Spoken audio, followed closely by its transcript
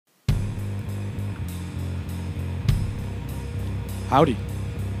Howdy.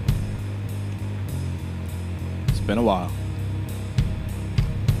 It's been a while.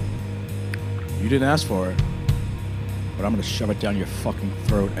 You didn't ask for it, but I'm gonna shove it down your fucking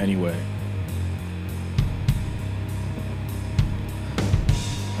throat anyway.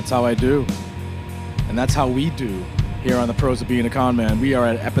 That's how I do. And that's how we do here on the Pros of Being a Con Man. We are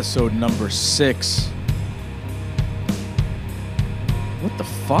at episode number 6. What the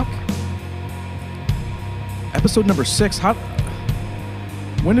fuck? Episode number 6? How?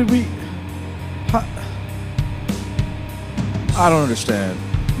 When did we? How? I don't understand.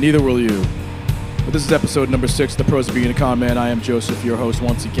 Neither will you. But this is episode number 6, The Pros of Being a Con Man. I am Joseph, your host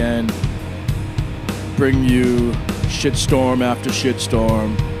once again. Bring you shitstorm after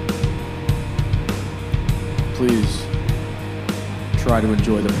shitstorm. Please try to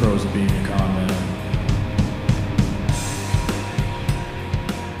enjoy the pros of being a con man.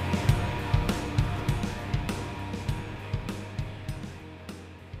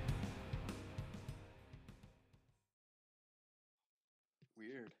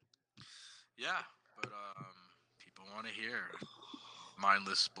 Weird. Yeah, but people want to hear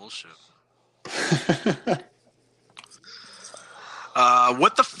mindless bullshit.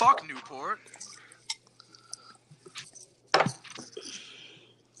 What the fuck, Newport?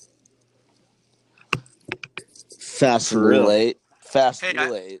 Fastly late. Fastly Hey,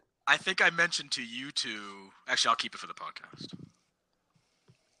 late. I think I mentioned to you two. Actually, I'll keep it for the podcast.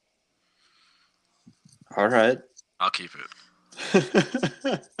 All right. I'll keep it.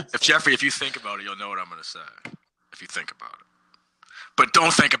 If you think about it, you'll know what I'm going to say. If you think about it. But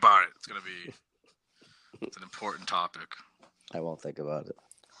don't think about it. It's an important topic. I won't think about it.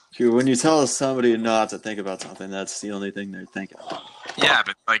 True. When you tell somebody not to think about something, that's the only thing they're thinking about. Yeah,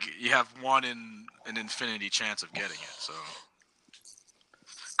 but like you have one in an infinity chance of getting it, so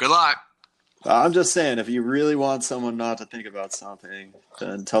good luck. I'm just saying, if you really want someone not to think about something,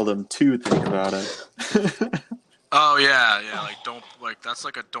 then tell them to think about it. Oh yeah, that's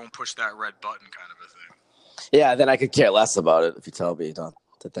like a don't push that red button kind of a thing. Yeah, then I could care less about it if you tell me not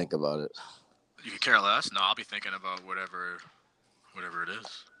to think about it. You could care less? No, I'll be thinking about whatever it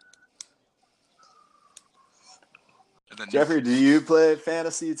is. And then Jeffrey, do you play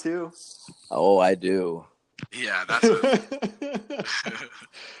fantasy too? Oh, I do. Yeah, that's it.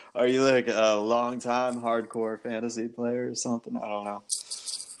 Are you like a long-time hardcore fantasy player or something? I don't know.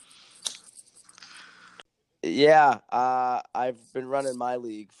 Yeah, I've been running my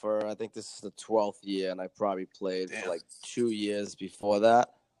league for, I think this is the 12th year, and I probably played for like 2 years before that.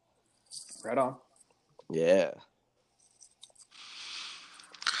 Right on. Yeah.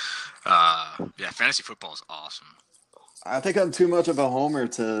 Yeah, fantasy football is awesome. I think I'm too much of a homer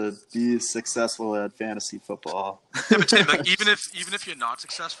to be successful at fantasy football. Yeah, but Tim, like even if you're not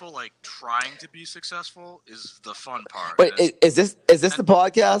successful, like trying to be successul is the fun part. Wait, is this the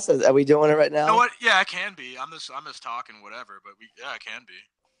podcast? Are we doing it right now? You know what? Yeah, it can be. I'm just talking whatever, but it can be.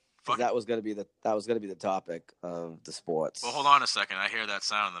 That was gonna be the topic of the sports. Well, hold on a second. I hear that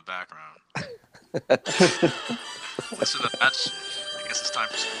sound in the background. Listen to that shit. I guess it's time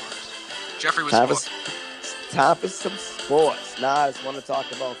for sports. Jeffrey, what's time for some sports. I just want to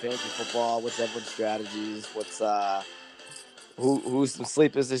talk about fantasy football. What's everyone's strategies? What's who's some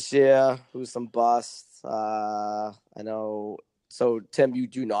sleepers this year? Who's some busts? I know. So Tim, you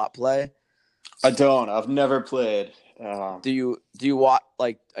do not play? I don't. I've never played. Do you watch,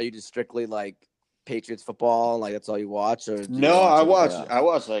 like, are you just strictly like Patriots football? Like that's all you watch? Or I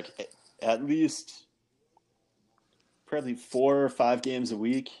watch like at least probably 4 or 5 games a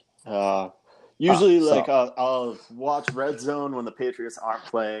week. Usually, I'll watch Red Zone when the Patriots aren't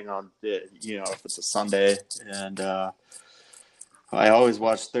playing on the, if it's a Sunday, and I always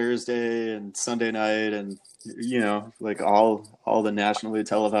watch Thursday and Sunday night, and like all the nationally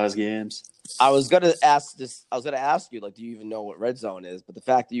televised games. I was gonna ask you, like, do you even know what Red Zone is? But the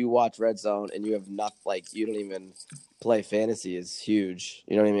fact that you watch Red Zone and you have not, like, you don't even play fantasy is huge.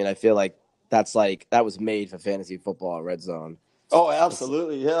 You know what I mean? I feel like that was made for fantasy football, Red Zone. Oh,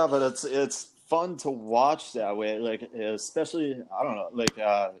 absolutely, yeah. But it's fun to watch that way, like, especially, I don't know, like,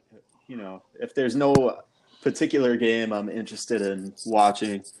 if there's no particular game I'm interested in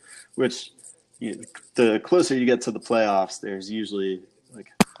watching, which the closer you get to the playoffs, there's usually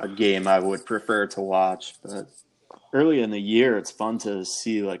like a game I would prefer to watch. But early in the year, it's fun to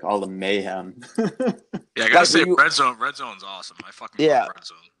see like all the mayhem. Yeah, I gotta say, Red Zone's awesome. I fucking love Red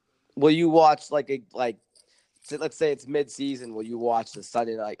Zone. Will you watch let's say it's mid-season, will you watch the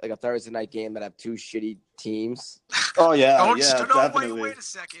Sunday night, like a Thursday night game that have 2 shitty teams? Oh yeah, definitely. Wait a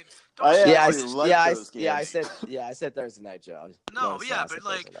second. I said Thursday night, Joe. No, yeah,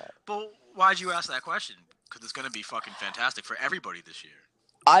 but why'd you ask that question? because it's going to be fucking fantastic for everybody this year.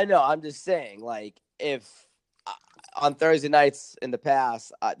 I know. I'm just saying, like, if on Thursday nights in the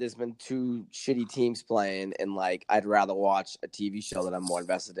past, there's been two shitty teams playing, and like, I'd rather watch a TV show that I'm more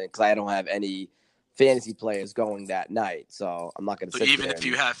invested in because I don't have any fantasy players going that night, so I'm not going to. So even if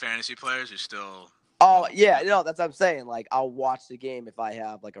you have fantasy players, you're still. Oh yeah, that's what I'm saying. Like, I'll watch the game if I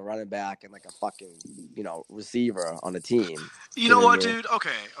have like a running back and like a fucking receiver on the team. You know what, dude? Okay.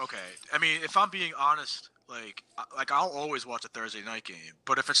 I mean, if I'm being honest, like I'll always watch a Thursday night game,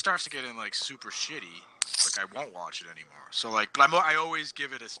 but if it starts to get in like super shitty, like I won't watch it anymore. So like, but I always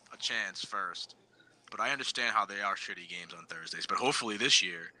give it a chance first. But I understand how they are shitty games on Thursdays. But hopefully this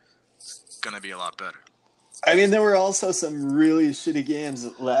year, it's gonna be a lot better. I mean, there were also some really shitty games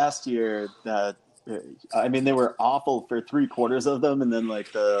last year that. I mean, they were awful for 3/4 of them, and then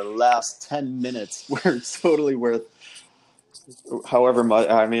like the last 10 minutes were totally worth however much.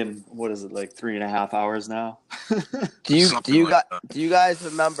 I mean, what is it, like 3.5 hours now? Do you guys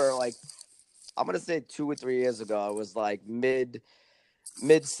remember, like, I'm gonna say 2 or 3 years ago, it was like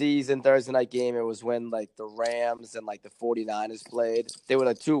mid-season Thursday night game. It was when like the Rams and like the 49ers played. They were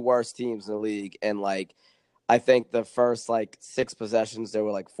the two worst teams in the league, and like, I think the first like 6 possessions, there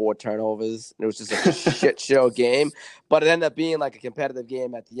were like 4 turnovers. It was just like a shit show game, but it ended up being like a competitive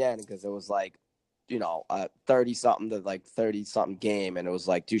game at the end because it was like, a 30-something to like 30-something game, and it was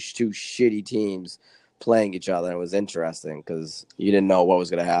like two shitty teams playing each other. It was interesting because you didn't know what was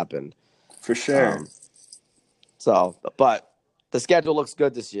going to happen. For sure. But the schedule looks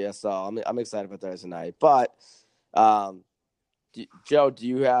good this year, so I'm excited for Thursday night. But Joe, do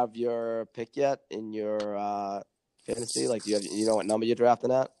you have your pick yet in your fantasy? Like, do you know what number you're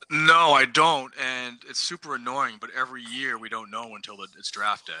drafting at? No, I don't, and it's super annoying. But every year we don't know until it's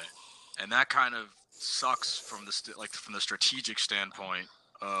draft day, and that kind of sucks from the strategic standpoint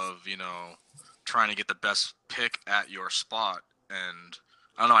of trying to get the best pick at your spot. And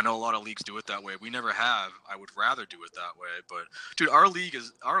I don't know. I know a lot of leagues do it that way. We never have. I would rather do it that way. But dude, our league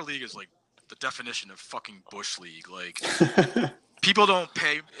is like the definition of fucking Bush League. Like, people don't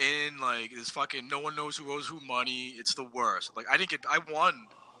pay in. Like, it's fucking no one knows who owes who money. It's the worst. Like, I won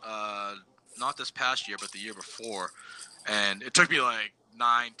not this past year, but the year before, and it took me like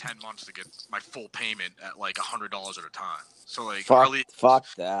 9-10 months to get my full payment at like $100 at a time. So like, fuck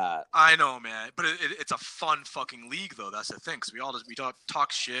that. I know, man, but it's a fun fucking league though. That's the thing, because we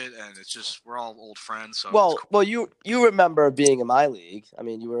talk shit, and it's just we're all old friends. So well, you remember being in my league. I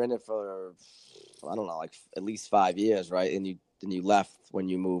mean, you were in it for I don't know, like at least 5 years, right? And you left when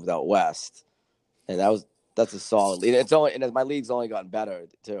you moved out west, and that's a solid league. It's only, and my league's only gotten better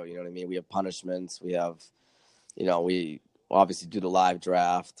too. You know what I mean? We have punishments. We have, we obviously do the live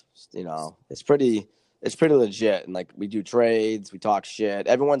draft. It's pretty legit, and like we do trades, we talk shit.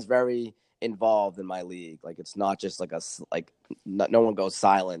 Everyone's very involved in my league. Like, it's not just like no one goes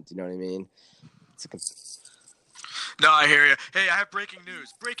silent. You know what I mean? No, I hear you. Hey, I have breaking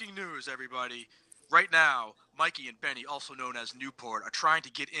news. Breaking news, everybody. Right now, Mikey and Benny, also known as Newport, are trying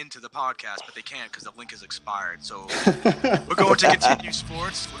to get into the podcast, but they can't because the link has expired. So we're going to continue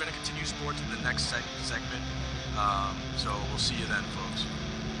sports. We're going to continue sports in the next segment. So we'll see you then, folks.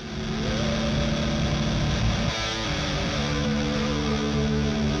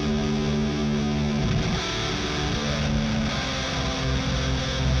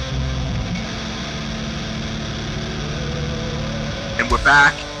 And we're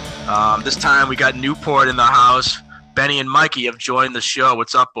back. This time we got Newport in the house. Benny and Mikey have joined the show.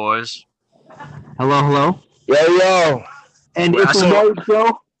 What's up, boys? Hello. Yo. And it's a road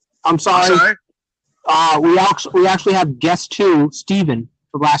show. I'm sorry. We actually have guest 2, Steven,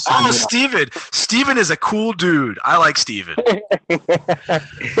 for last time. Oh, Steven. Steven is a cool dude. I like Steven.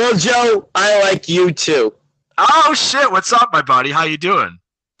 Well, Joe, I like you too. Oh, shit. What's up, my buddy? How you doing?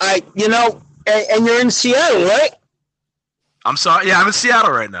 And you're in Seattle, right? I'm sorry. Yeah, I'm in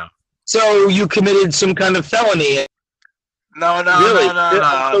Seattle right now. So you committed some kind of felony? No. Really?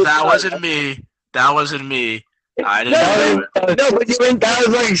 No. That wasn't me. I didn't do it. No, but that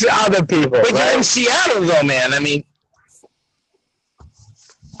was like other people. But right? You're in Seattle, though, man. I mean,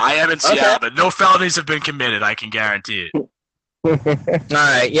 I am in Seattle, but no felonies have been committed. I can guarantee it. All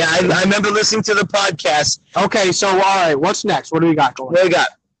right. Yeah, I remember listening to the podcast. Okay, so all right, what's next? What do we got going? What do we got?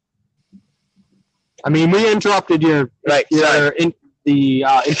 I mean, we interrupted your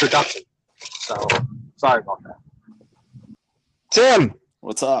introduction, so sorry about that. Tim,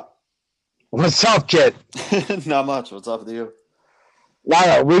 What's up? What's up, kid? Not much. What's up with you?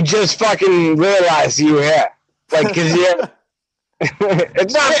 No, we just fucking realized you were here. Like, because you're...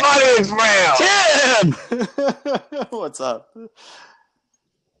 It's not funny, it's real. What's up?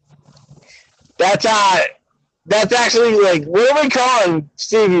 That's That's actually like, what are we calling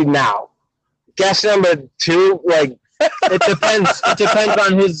Stevie now? Guess number 2? Like, It depends. It depends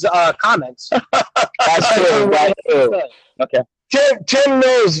on his comments. that's true. That's true. Okay. Tim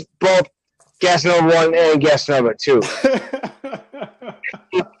knows both guess number 1 and guess number 2.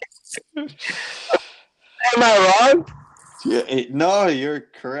 Am I wrong? Yeah, no, you're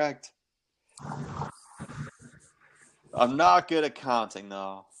correct. I'm not good at counting,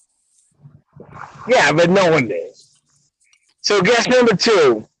 though. Yeah, but no one is. So guess number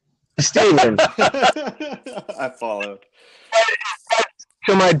 2, Steven. I followed.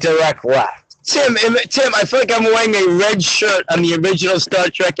 To my direct left. Tim, I feel like I'm wearing a red shirt on the original Star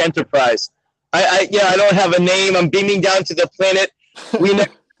Trek Enterprise. I don't have a name. I'm beaming down to the planet. We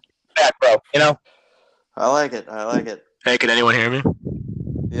never back, bro. You know. I like it. Hey, can anyone hear me?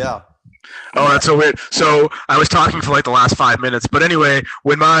 Yeah. Oh, that's so weird. So I was talking for like the last 5 minutes, but anyway,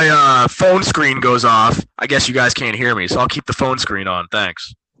 when my phone screen goes off, I guess you guys can't hear me, so I'll keep the phone screen on.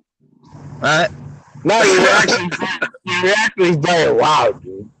 Thanks. No, you're actually very loud,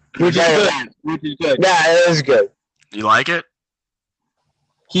 dude. Which is good. Yeah, it is good. You like it?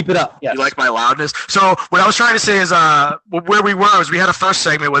 Keep it up. Yes. You like my loudness? So what I was trying to say is, where we were is we had a first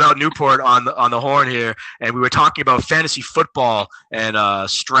segment without Newport on the horn here, and we were talking about fantasy football and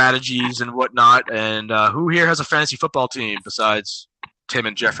strategies and whatnot. And who here has a fantasy football team besides Tim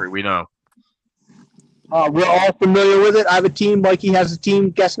and Jeffrey? We know. We're all familiar with it. I have a team. Mikey has a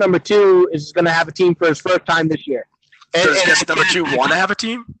team. Guest number 2 is going to have a team for his first time this year. Does guest number 2 want to have a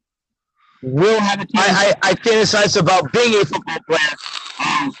team? Will have a team. I fantasize about being a football player.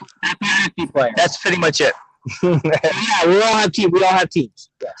 A fantasy player. That's pretty much it. Yeah, we all have teams. We all have teams.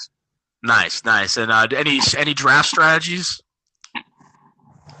 Yes. Nice. And any draft strategies?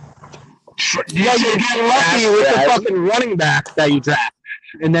 Yeah, you get lucky with the fucking running back that you draft,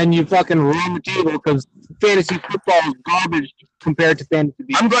 and then you fucking run the table because fantasy football is garbage compared to fantasy.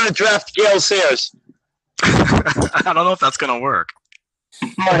 I'm going to draft Gale Sayers. I don't know if that's going to work.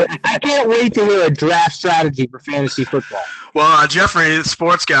 I can't wait to hear a draft strategy for fantasy football. Well, Jeffrey, the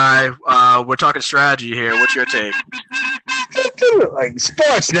sports guy, we're talking strategy here. What's your take? Like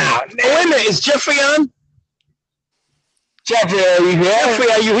sports now. Wait a minute, is Jeffrey on? Jeffrey, are you here?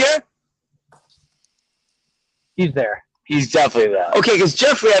 Jeffrey, are you here? He's there. He's definitely there. Okay, because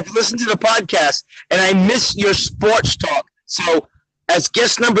Jeffrey, I've listened to the podcast and I miss your sports talk. So, as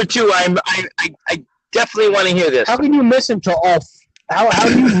guest number 2, I definitely want to hear this. How can you miss him till all? How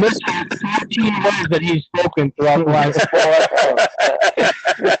do you miss the 14 words that he's spoken throughout the last 4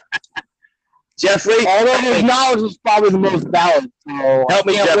 episodes? Jeffrey, although his knowledge is probably the most valid, so help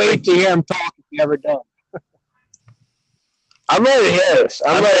me, I can't Jeffrey. wait to hear him talk if he ever does. I'm ready to hear this.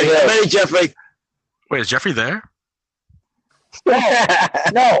 I'm ready, Jeffrey. Wait, is Jeffrey there?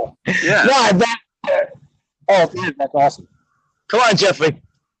 No. Yeah. No, I bet. Oh, it is. That's awesome. Come on, Jeffrey.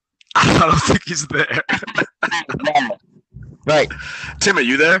 I don't think he's there. Right. Tim, are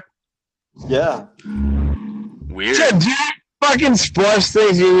you there? Yeah. Weird. Tim, do you have fucking sports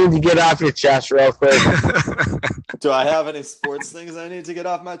things you need to get off your chest real quick? Do I have any sports things I need to get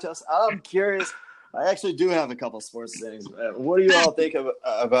off my chest? I'm curious. I actually do have a couple sports things. What do you all think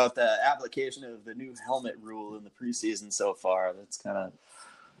about the application of the new helmet rule in the preseason so far? That's kind of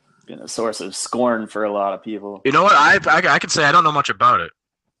been a source of scorn for a lot of people. You know what? I can say I don't know much about it.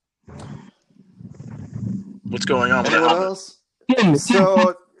 What's going on with Anyone that? else?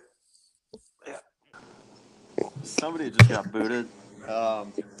 So, somebody just got booted.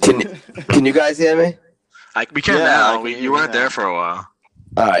 Can you guys hear me? We can Yeah, now. I can hear You weren't now. there for a while.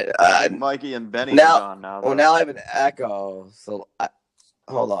 All right. Mikey and Benny now- are on now. Well, now I have an echo. So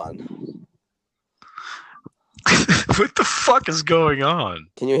hold on. What the fuck is going on?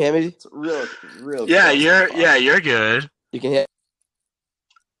 Can you hear me? It's real. Yeah, close. you're good. You can hear.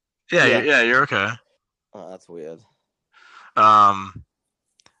 Yeah, you're okay. Oh, that's weird.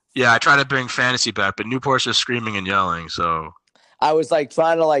 Yeah, I tried to bring fantasy back, but Newport's just screaming and yelling. So I was like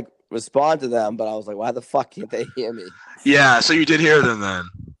trying to like respond to them, but I was like, why the fuck can't they hear me? yeah, so you did hear them then.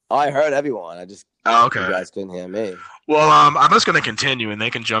 Oh, I heard everyone. I just Oh, okay. you guys couldn't hear me. Well, I'm just gonna continue, and they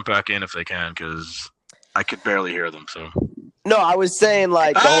can jump back in if they can, because I could barely hear them. So. No, I was saying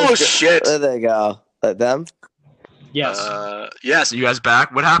like. Oh shit! There they go. Them. Yes. Yes. You guys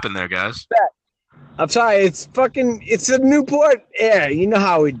back? What happened there, guys? I'm sorry, it's a Newport Air. You know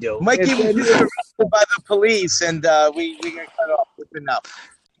how we do. Mikey was arrested by the police, and we got cut off with enough.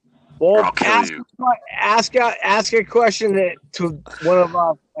 Well, I'll kill you. ask a question to one of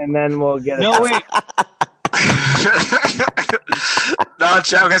us, and then we'll get it. No, wait. No,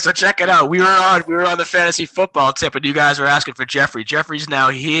 Okay, so check it out. We were on the fantasy football tip, and you guys were asking for Jeffrey. Jeffrey's now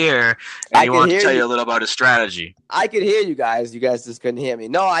here, and he wants to tell you a little about his strategy. I could hear you guys. You guys just couldn't hear me.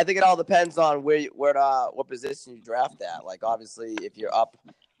 No, I think it all depends on what position you draft at. Like, obviously, if you're up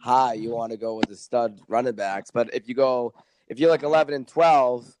high, you want to go with the stud running backs. But if you're like 11 and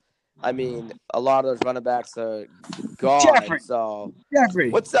 12, I mean, a lot of those running backs are gone.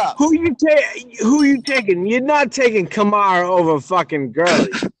 Jeffrey, what's up? Who you taking? You're not taking Kamara over fucking Gurley.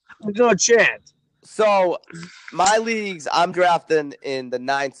 There's no chance. So, my leagues, I'm drafting in the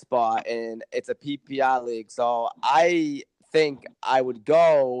 9th spot, and it's a PPR league. So, I think I would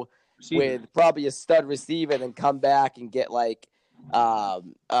go with probably a stud receiver and come back and get like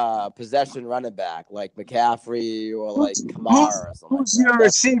possession running back like McCaffrey or like Kamara or something. Who's your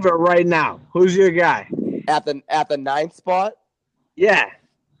receiver right now? Who's your guy at the 9th spot? Yeah,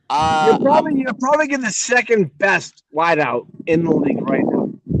 you're probably getting the second best wideout in the league right now.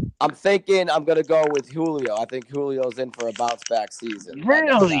 I'm thinking I'm gonna go with Julio. I think Julio's in for a bounce back season.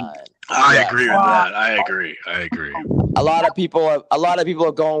 Really? I agree with that. I agree. A lot of people are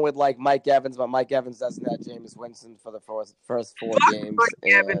going with like Mike Evans, but Mike Evans doesn't have Jameis Winston for the first 4 games.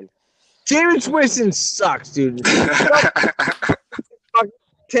 Jameis Winston sucks, dude. Fuck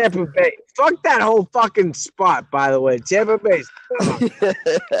Tampa Bay. Fuck that whole fucking spot, by the way. Tampa Bay.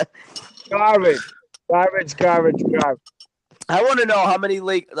 Garbage. I want to know how many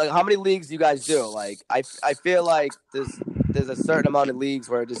leagues you guys do. Like, I feel like there's a certain amount of leagues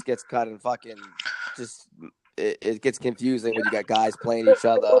where it just gets kind of fucking it gets confusing when you got guys playing each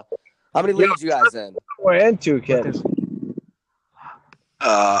other. How many leagues you guys in? We're into kids.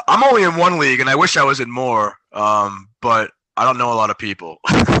 I'm only in one league, and I wish I was in more. But I don't know a lot of people,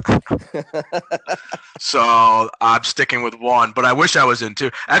 so I'm sticking with one. But I wish I was in 2.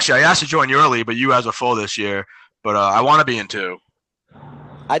 Actually, I asked to join your league, but you guys are full this year. But I want to be in 2.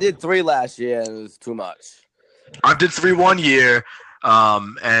 I did 3 last year, and it was too much. I did 3 one year,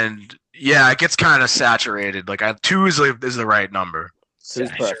 and yeah, it gets kind of saturated. Like 2 is the right number. 2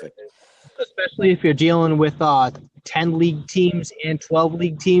 is perfect. Especially if you're dealing with 10 league teams and 12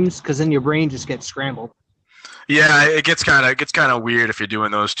 league teams, because then your brain just gets scrambled. Yeah, it gets kind of weird if you're doing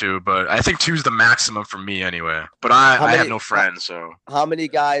those 2, but I think 2 is the maximum for me anyway. But I have no friends, so. How many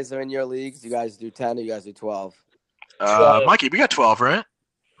guys are in your leagues? You guys do 10 or you guys do 12? Mikey, we got 12, right?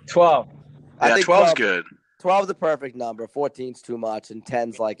 12. Yeah, 12's good. 12 is the perfect number. 14's too much, and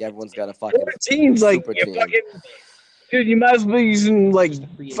 10's like everyone's got a fucking 14's like team. Dude, you might as well be using like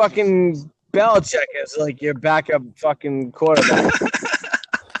fucking Belichick as like your backup fucking quarterback.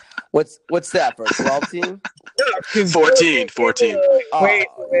 What's that for a 12 team? 14. Wait,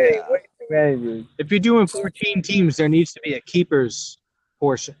 dude. If you're doing 14 teams, there needs to be a keepers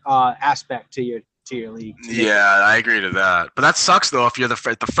portion aspect to your league. Yeah, I agree to that. But that sucks though. If you're the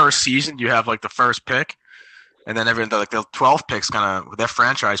first season, you have like the first pick, and then like the 12th pick's their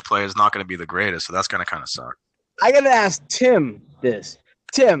franchise play is not going to be the greatest, so that's going to kind of suck. I gotta ask Tim this.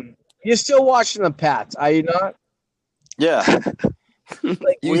 Tim, you're still watching the Pats, are you not? Yeah.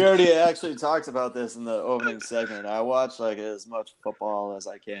 We already actually talked about this in the opening segment. I watch like as much football as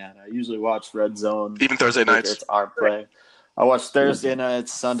I can. I usually watch Red Zone. Even Thursday nights. It's our play. I watch Thursday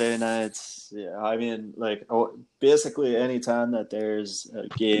nights, Sunday nights. Yeah, I mean, like basically any time that there's a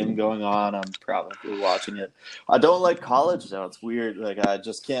game going on, I'm probably watching it. I don't like college though. It's weird. Like I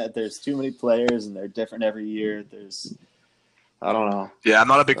just can't. There's too many players, and they're different every year. I don't know. Yeah, I'm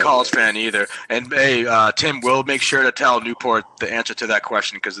not a big college fan either. And hey, Tim, we'll make sure to tell Newport the answer to that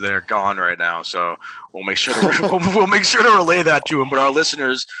question because they're gone right now. So we'll make sure to we'll make sure to relay that to them. But our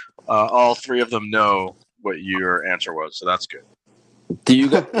listeners, all 3 of them, know what your answer was. So that's good. Do you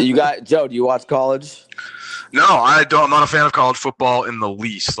got Joe? Do you watch college? No, I don't. I'm not a fan of college football in the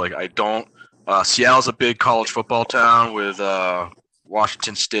least. Like I don't. Seattle's a big college football town with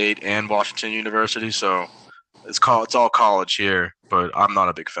Washington State and Washington University, so. It's all college here, but I'm not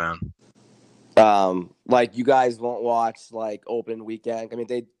a big fan. Like you guys won't watch like open weekend. I mean,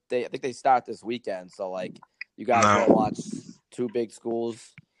 I think they start this weekend, so like you guys won't watch 2 big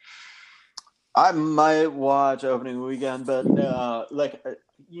schools. I might watch opening weekend, but a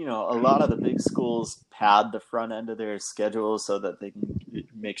lot of the big schools pad the front end of their schedule so that they can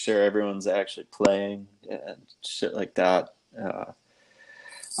make sure everyone's actually playing and shit like that.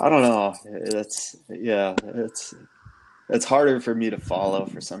 I don't know. It's harder for me to follow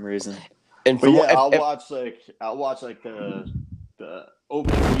for some reason. But yeah, I'll watch the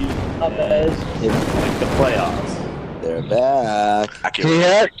opening week and like the playoffs. They're back.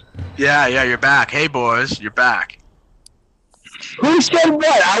 Yeah, you're back. Hey boys, you're back. Who said what?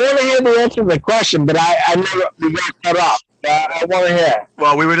 I want to hear the answer to the question, but I never we got cut off. I want to hear.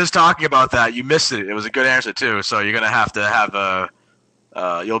 Well, we were just talking about that. You missed it. It was a good answer too. So you're gonna have a.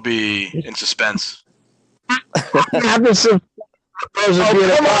 You'll be in suspense. Having some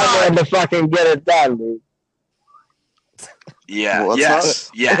to fucking get it done, dude. Yeah. Well,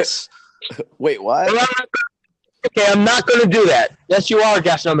 yes. Wait, what? Okay, I'm not going to do that. Yes, you are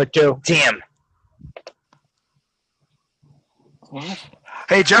guest number 2. Damn.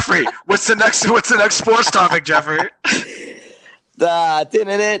 Hey, Jeffrey, what's the next sports topic, Jeffrey? Let's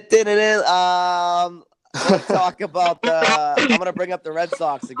talk about I'm gonna bring up the Red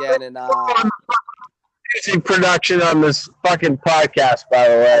Sox again, and Amazing production on this fucking podcast, by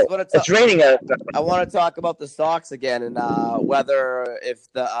the way. It's raining out. I want to talk about the Sox again, and whether if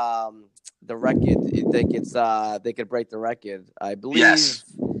the record, you think it's they could break the record. I believe. Yes.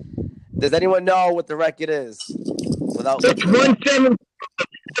 Does anyone know what the record is? Without It's 117.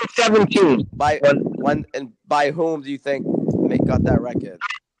 by whom do you think got that record?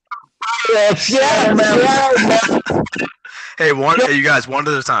 Hey, you guys, one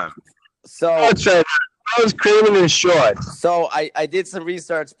at a time. So that's right. I was creaming and short. So I did some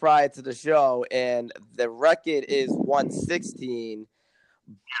research prior to the show, and the record is 116,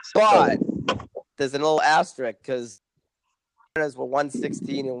 but there's a little asterisk because were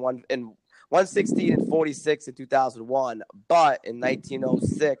 116 and 116 and 46 in 2001, but in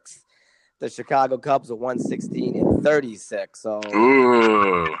 1906 the Chicago Cubs were 116 and 36. So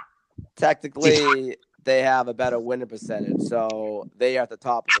Ooh. Technically they have a better winning percentage, so they are at the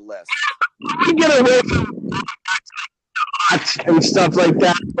top of the list. You get away from and stuff like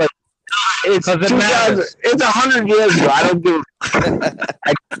that, but it's 100 years ago. I don't do.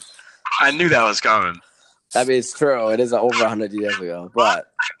 I knew that was coming. I mean, it's true. It is over 100 years ago, but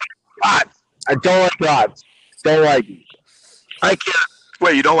I don't like gods. Don't like. I care.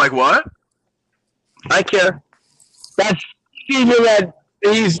 Wait, you don't like what? I care. That's even that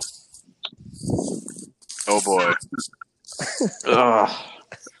he's. Oh boy. Ugh.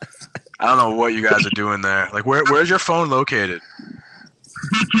 I don't know what you guys are doing there. Like, where's your phone located?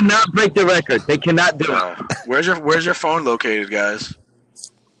 They cannot break the record. They cannot do it. Where's your phone located, guys?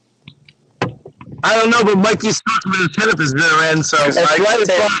 I don't know, but Mikey's talking with his head up his rear end, so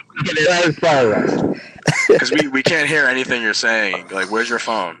because we can't hear anything you're saying. Like, where's your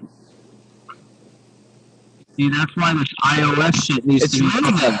phone? See, that's why this iOS shit needs to be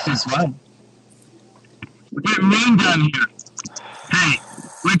fixed. That's why. We're getting rain down here. Hey,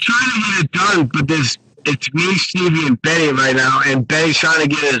 we're trying to get it done, but it's me, Stevie, and Benny right now, and Benny's trying to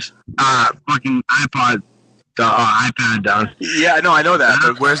get his fucking iPad down. Yeah, no, I know that,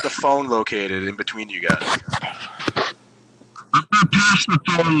 but where's the phone located in between you guys? I'm gonna pass the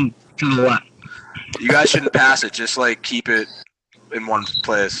phone to the left. You guys shouldn't pass it. Just like keep it in one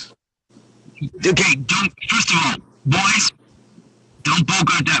place. Okay, first of all, boys, don't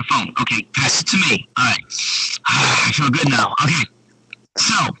bogart that phone. Okay, pass it to me. All right. I feel good now. Okay.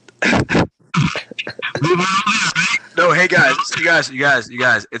 So, we were over there, right? No, hey guys, you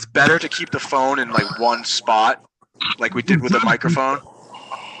guys. It's better to keep the phone in like one spot, like we did with the microphone.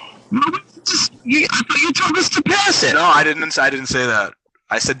 No, I thought you told us to pass it. No, I didn't say that.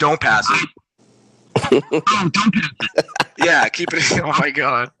 I said don't pass it. Oh, don't pass it. Yeah, keep it. Oh my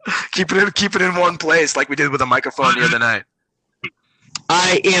god, keep it in one place, like we did with the microphone the other night.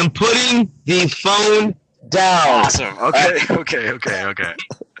 I am putting the phone down. Awesome. Okay.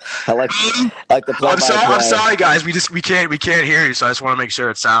 I like the play. I'm sorry, guys. We can't hear you, so I just want to make sure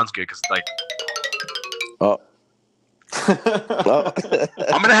it sounds good, because like.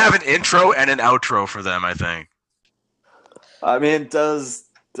 I'm gonna have an intro and an outro for them, I think. I mean, does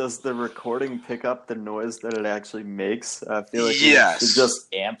the recording pick up the noise that it actually makes? I feel like yes. You should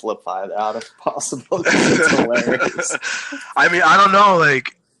just amplify that if possible. It's hilarious. I mean, I don't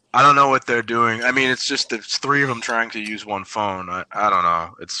know what they're doing. I mean, it's just three of them trying to use one phone. I don't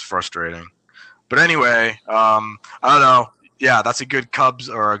know. It's frustrating. But anyway, I don't know. Yeah, that's a good Cubs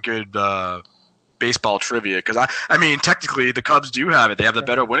or a good baseball trivia, because I mean, technically the Cubs do have it. They have the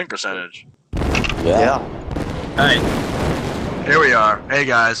better winning percentage. Yeah. Hey, here we are. Hey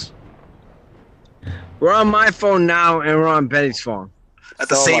guys. We're on my phone now, and we're on Betty's phone. At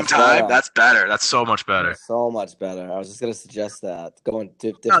the same time, that's better. That's so much better. So much better. I was just gonna suggest that going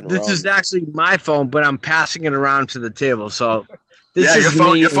to different. No, this is actually my phone, but I'm passing it around to the table. So this yeah, is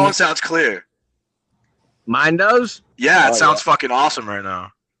your phone sounds clear. Mine does? Yeah, it sounds fucking awesome right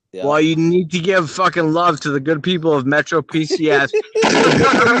now. Yeah. Well, you need to give fucking love to the good people of Metro PCS.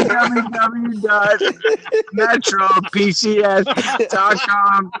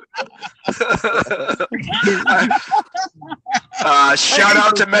 www.metropcs.com. Shout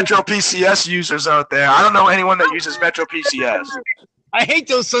out to Metro PCS users out there. I don't know anyone that uses Metro PCS. I hate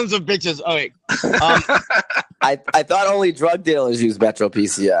those sons of bitches. Oh wait. I thought only drug dealers use Metro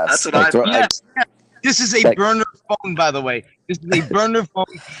PCS. That's what Like, I- Yes. This is a burner phone, by the way. This is a burner phone,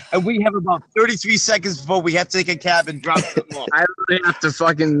 and we have about 33 seconds before we have to take a cab and drop them off. I really have to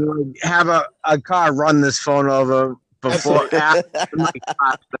fucking have a car run this phone over before.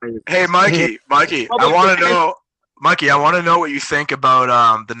 Hey, Mikey, I want to know. Mikey, I want to know what you think about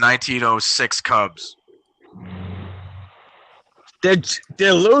the 1906 Cubs. They're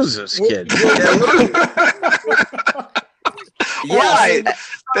losers, kid. They're losers. Why?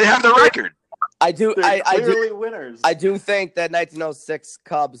 They have the record. I do. They're I clearly do. winners. I do think that 1906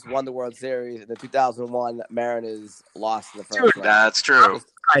 Cubs won the World Series, and the 2001 Mariners lost in the first round. That's true.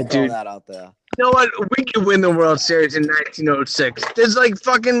 I Throw do. that out there. You know what? We could win the World Series in 1906. There's like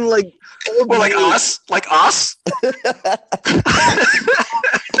fucking like old Well, like maids. us.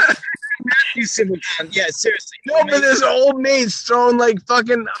 Yeah, seriously. No, but there's old maids throwing like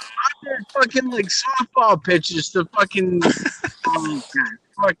fucking like softball pitches to fucking.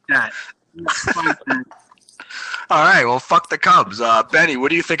 Fuck that. Fuck that. All right. Well, fuck the Cubs. Benny, what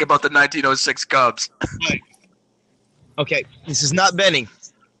do you think about the 1906 Cubs? Okay, this is not Benny.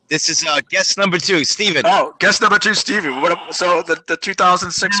 This is guest number 2, Steven. Oh, guess number 2, Stevie. So the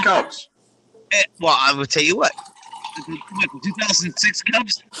 2006 Cubs. Well, I will tell you what. The 2006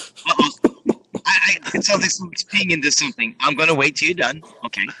 Cubs? Uh-oh. It sounds like someone's peeing into something. I'm going to wait till you're done.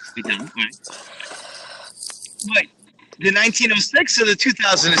 Okay, you're done. All right. But the 1906 or the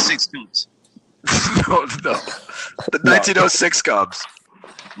 2006 Cubs? No. The 1906 Cubs.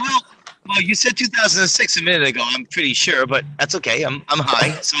 Well, you said 2006 a minute ago. I'm pretty sure, but that's okay. I'm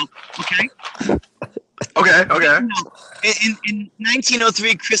high, so okay. Okay. In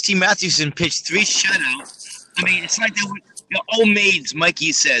 1903, Christy Mathewson pitched 3 shutouts. I mean, it's like they were old maids.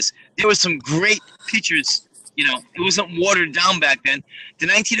 Mikey says there were some great pitchers. You know, it wasn't watered down back then. The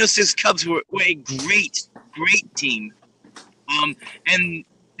 1906 Cubs were a great team, and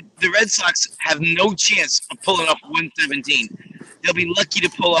the Red Sox have no chance of pulling off 117. They'll be lucky to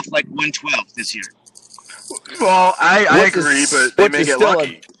pull off like 112 this year. Well, I agree, but they may get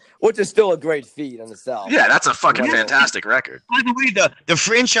lucky. Which is still a great feat in itself. Yeah, that's a fucking fantastic record. By the way, the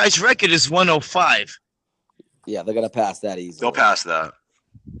franchise record is 105. Yeah, they're gonna pass that easily. They'll pass that.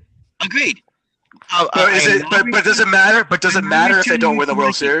 Agreed. But does it matter? But does it matter if they don't win the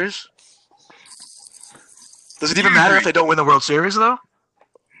World Series? Does it even matter if they don't win the World Series, though?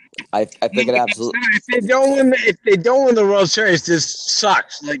 I think it absolutely. If they don't win the World Series, this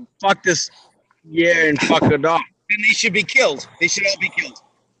sucks. Like fuck this year and fuck it off. Then they should be killed. They should all be killed.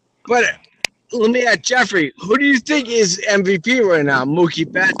 But let me ask Jeffrey, who do you think is MVP right now,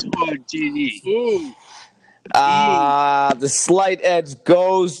 Mookie Betts or JD? Ooh. The slight edge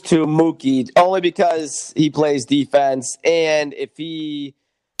goes to Mookie only because he plays defense, and if he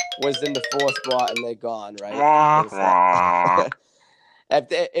was in the 4th spot and they're gone, right?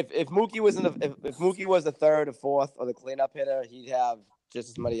 If Mookie was if Mookie was the 3rd or 4th or the cleanup hitter, he'd have just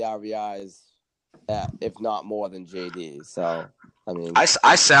as many RBIs, if not more than JD. So I mean, I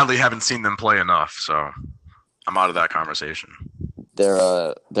sadly haven't seen them play enough, so I'm out of that conversation. They're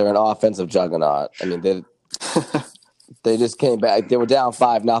an offensive juggernaut. I mean, they just came back. They were down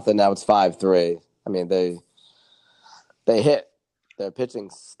 5-0. Now it's 5-3. I mean, they hit. Their pitching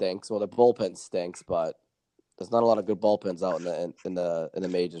stinks. Well, their bullpen stinks, but there's not a lot of good bullpens out in the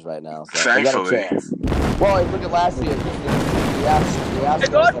majors right now. So Thankfully. they got a chance. Well, look at last year. The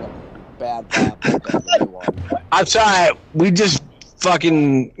Astros had a bad bullpen. They won. I'm sorry, we just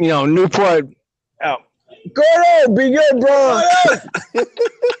fucking Newport. Oh, Gordo, be good, bro.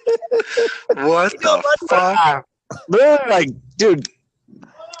 What the fuck? Literally, like, dude.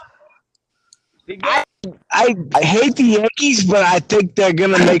 I hate the Yankees, but I think they're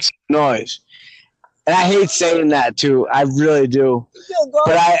gonna make some noise. And I hate saying that too. I really do.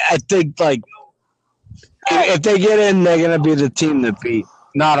 But I think like if they get in, they're gonna be the team to beat,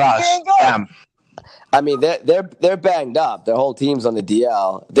 not us. Them. I mean, they're banged up. Their whole team's on the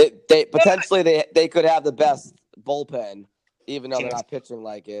DL. They potentially they could have the best bullpen, even though they're not pitching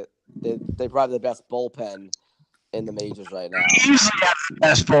like it. They probably the best bullpen in the majors right now. They usually have the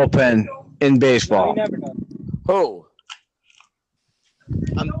best bullpen in baseball. Who?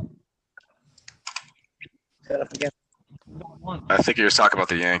 I think you're just talking about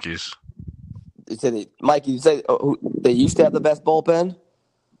the Yankees. You said Mikey. You said they used to have the best bullpen.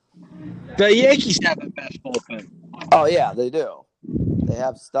 The Yankees have the best bullpen. Oh yeah, they do. They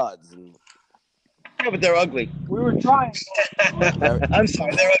have studs. And Yeah, but they're ugly. We were trying. I'm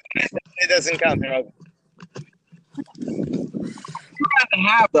sorry, they're ugly. It doesn't count. They're ugly.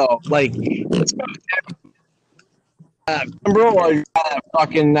 Have though, like, bro, or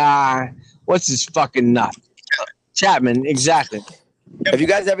fucking what's his fucking nut? Chapman, exactly. have you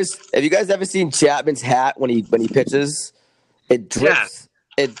guys ever seen Chapman's hat when he pitches? It drips.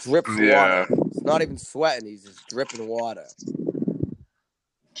 It drips Yeah. water. It's not even sweating. He's just dripping water.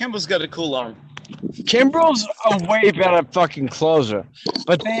 Kimball's got a cool arm. Kimbrel's a way better fucking closer,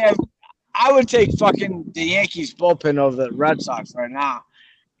 but they have. I would take fucking the Yankees bullpen over the Red Sox right now,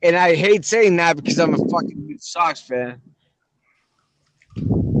 and I hate saying that because I'm a fucking huge Sox fan.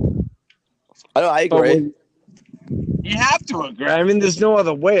 I know. I But agree. you have to agree. I mean, there's no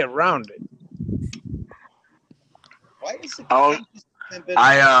other way around it. Why is it? Oh,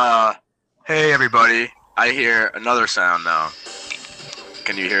 hey everybody! I hear another sound now.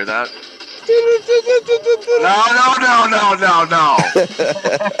 Can you hear that? No.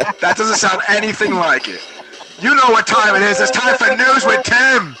 That doesn't sound anything like it. You know what time it is. It's time for News with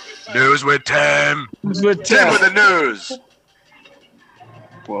Tim. News with Tim. Tim with the news.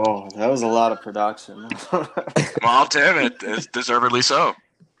 Whoa, that was a lot of production. Well, Tim, it's deservedly so.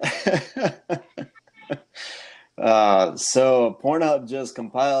 So Pornhub just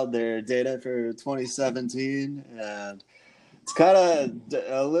compiled their data for 2017, and it's kind of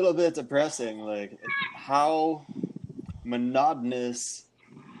a little bit depressing, like how monotonous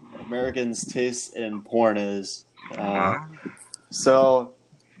Americans' taste in porn is. So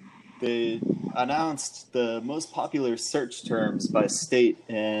they announced the most popular search terms by state,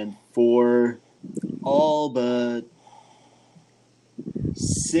 and for all but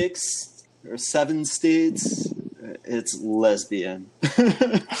 6 or 7 states, it's lesbian.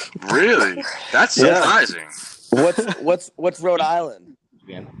 Really? That's surprising. What's Rhode Island?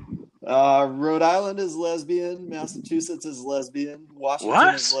 Rhode Island is lesbian. Massachusetts is lesbian.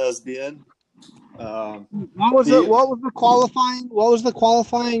 Washington is lesbian. What was the qualifying? What was the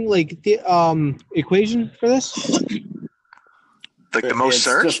qualifying like the equation for this? Like the most It's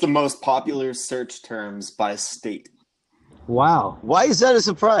searched? just the most popular search terms by state. Wow. Why is that a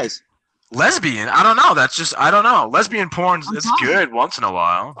surprise? Lesbian? I don't know. I don't know. Lesbian porn is good once in a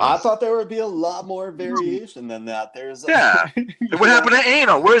while. I thought there would be a lot more variation than that. There's What happened to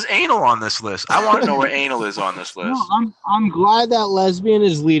anal? Where's anal on this list? I want to know where anal is on this list. No, I'm glad that lesbian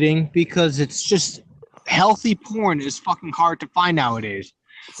is leading because it's just healthy porn is fucking hard to find nowadays.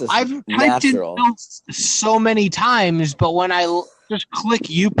 I've typed in those so many times, but when I just click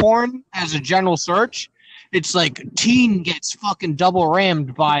YouPorn as a general search, it's like teen gets fucking double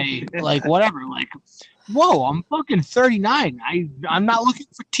rammed by like whatever. Like, whoa, I'm fucking 39. I'm not looking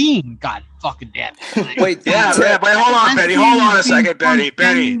for teen. God fucking damn it. Like, Wait, Wait, hold on, Betty. Hold on a second, Betty.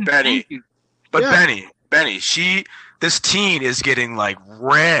 Betty. But Yeah. Benny, this teen is getting like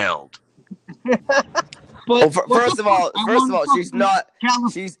railed. Well, first of all, she's not.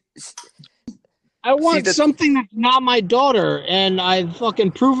 I want something that's not my daughter, and I've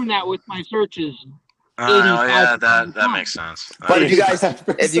fucking proven that with my searches. Yeah, that makes sense. But if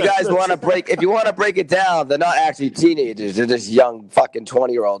you guys want to break it down, they're not actually teenagers. They're just young fucking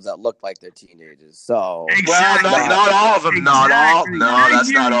 20-year-olds that look like they're teenagers. So well, not all of them. Not all. No, that's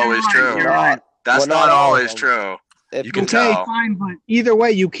not always true. That's not always true. You can tell. Fine, but either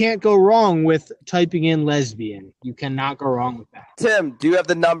way, you can't go wrong with typing in lesbian. You cannot go wrong with that. Tim, do you have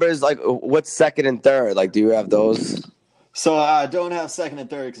the numbers? Like, what's second and third? Like, do you have those? So I don't have second and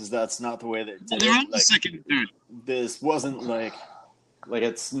third because that's not the way they did They're it. on the second and third. This wasn't like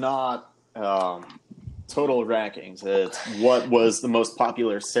it's not total rankings. It's what was the most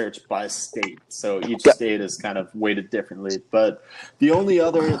popular search by state. So each state is kind of weighted differently. But the only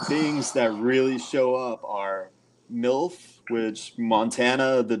other things that really show up are MILF, which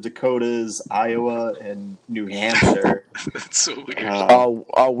Montana, the Dakotas, Iowa, and New Hampshire. That's so weird.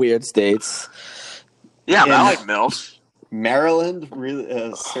 All weird states. Yeah, but I like MILF. Maryland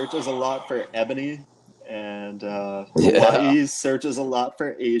really searches a lot for ebony, and Hawaii searches a lot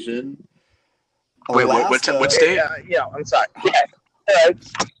for Asian. Wait, what state? Yeah, I'm sorry.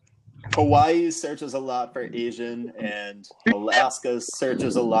 Hawaii searches a lot for Asian, and Alaska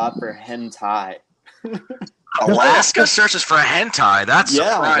searches a lot for hentai. Alaska searches for hentai. That's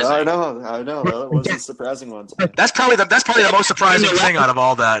surprising. I know. That was a surprising one. That's probably the most surprising thing out of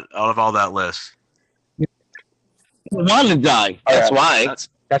all that list. Want to die. That's why.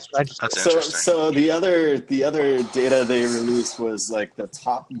 That's interesting. So the other data they released was like the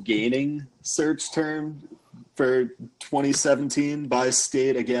top gaining search term for 2017 by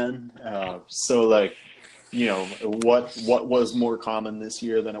state again. So like, you know, what was more common this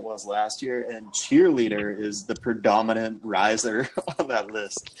year than it was last year, and cheerleader is the predominant riser on that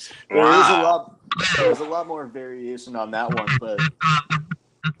list. There's a lot more variation on that one, but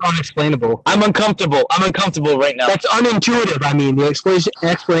that's unexplainable. I'm uncomfortable right now. That's unintuitive. I mean, the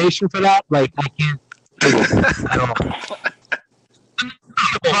explanation for that, like, I can't.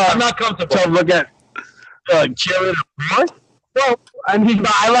 I'm not comfortable. So look at cheerleader porn. Well, I mean,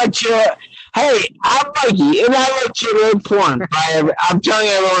 I like cheerleader. Hey, I'm Mikey, and I like cheerleader porn. I'm telling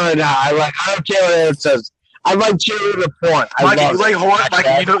everyone right now. I don't care what it says. I like cheerleader porn.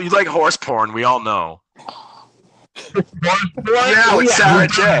 Mikey, you like horse porn. We all know. Yeah, with Sarah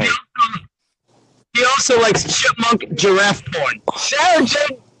J. He also likes chipmunk giraffe porn. Sarah J.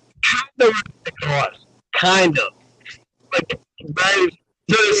 Kind of. Like, very.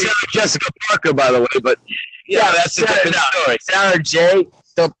 So is Sarah Jessica Parker, by the way, but yeah, that's a different story. Sarah J.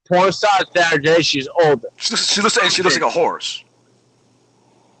 The porn star Sarah J. She's older. She looks like a horse.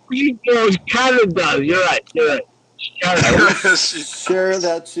 She kind of does. You're right. Sure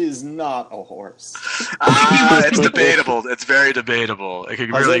that she's not a horse. It's debatable. It's very debatable. It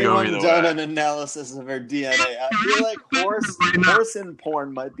could really go either way. Has anyone done an analysis of her DNA? I feel like horse in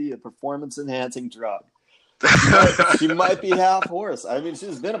porn might be a performance-enhancing drug. She might be half horse. I mean,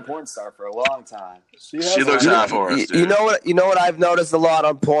 she's been a porn star for a long time. She looks half horse. You know what I've noticed a lot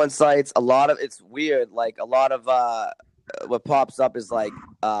on porn sites. A lot of it's weird. Like a lot of what pops up is like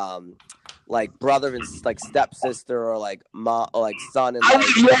brother and like stepsister or like mom or like son and like.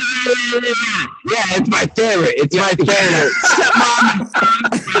 Yeah, it's my favorite. Stepmom.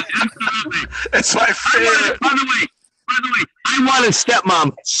 It's my favorite. By the way, I want a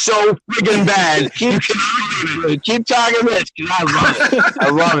stepmom so friggin' bad. Keep talking this, because I love it. I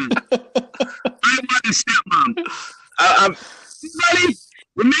want a stepmom. Buddy,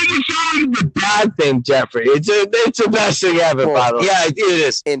 we're making sure it's a bad thing, Jeffrey. It's the best thing ever, by the way. Yeah, it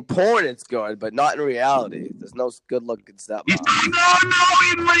is. In porn, it's good, but not in reality. There's no good-looking stepmom. No,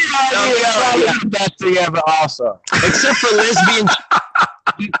 in reality, it's the best thing ever also. Except for lesbian.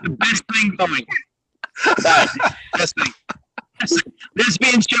 The best thing going. Best thing.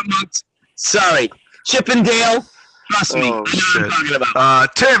 Lesbian chipmunks. Sorry. Chippendale. Trust me. I know what I'm talking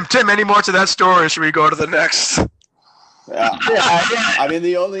about. Tim, any more to that story? Or should we go to the next? Yeah. I mean,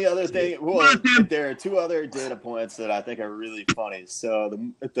 the only other thing, there are two other data points that I think are really funny. So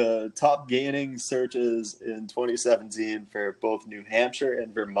the top gaining searches in 2017 for both New Hampshire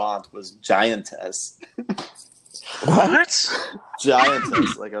and Vermont was giantess. What?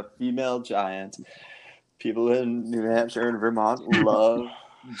 Giantess, like a female giant. People in New Hampshire and Vermont love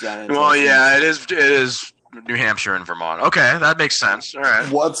giantess. Well, yeah, it is New Hampshire and Vermont. Okay, that makes sense. All right.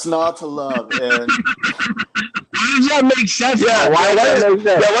 What's not to love? And why does that make sense? Yeah, why does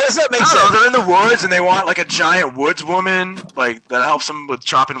that make sense? They're in the woods and they want like a giant woods woman, like that helps them with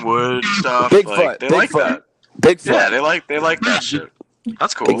chopping wood and stuff. Bigfoot. Like, they like that. Bigfoot. Yeah, they like that shit.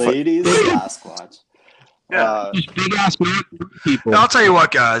 That's cool. Ladies, Sasquatch. Yeah. Big ass people. I'll tell you what,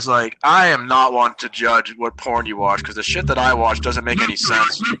 guys. Like, I am not one to judge what porn you watch because the shit that I watch doesn't make any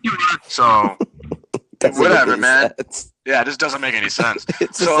sense. So, whatever, man. Yeah, it just doesn't make any sense.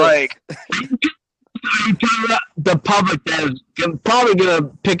 So, like, the public that is probably gonna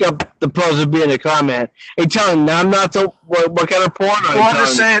pick up the pros of being a comment. Hey, telling them I'm not the what kind of porn? Well, I'm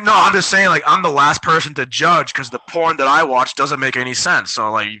just saying. No, I'm just saying. Like, I'm the last person to judge because the porn that I watch doesn't make any sense.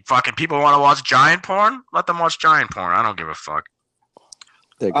 So, like, fucking people want to watch giant porn. Let them watch giant porn. I don't give a fuck.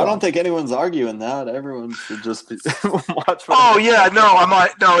 I don't think anyone's arguing that. Everyone should just watch. Oh yeah, no, I'm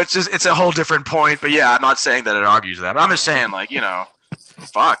not. No, it's a whole different point. But yeah, I'm not saying that it argues that. But I'm just saying, like,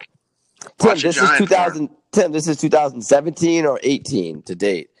 fuck. Tim, this is 2000. Tim, this is 2017 or 18 to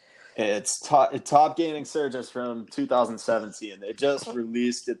date. It's top gaining searches from 2017. They just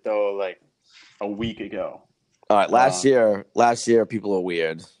released it though, like a week ago. All right, last year people were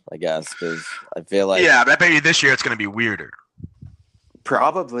weird, I guess, because I feel like but I bet you this year it's going to be weirder.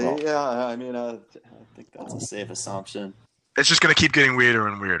 Probably, yeah. I mean, I think that's a safe assumption. It's just going to keep getting weirder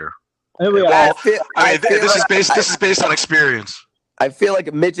and weirder. This is based on experience. I feel like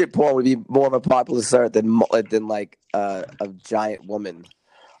a midget porn would be more of a popular search than like a giant woman.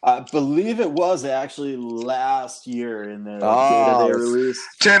 I believe it was actually last year in the data they released.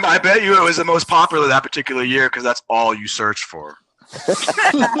 Tim, I bet you it was the most popular that particular year because that's all you searched for.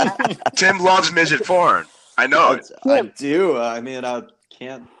 Tim loves midget porn. I know it. I do. I mean, I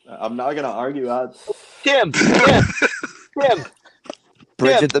can't. I'm not going to argue. Tim.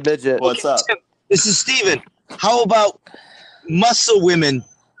 Bridget the midget. What's up? Tim, this is Steven. How about muscle women?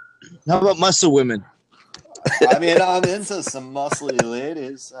 I mean, I'm into some muscly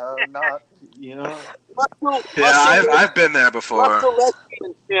ladies. Not, you know. Yeah, I've been there before. What's the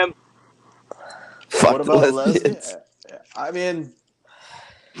lesbian, Tim? Fuck What about lesbians. lesbians? I mean,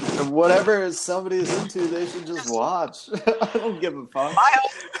 whatever somebody's into, they should just watch. I don't give a fuck.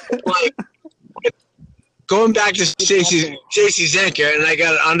 Like, going back to Stacey Zenker, and I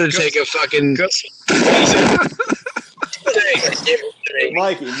got an Undertaker fucking.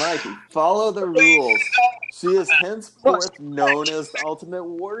 Mikey, follow the rules. She is henceforth known as the Ultimate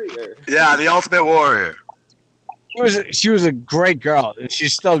Warrior. Yeah, the Ultimate Warrior. She was a great girl, and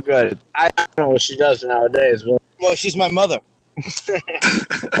she's still good. I don't know what she does nowadays. Well, she's my mother.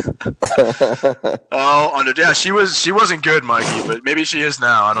 Yeah, she wasn't good, Mikey, but maybe she is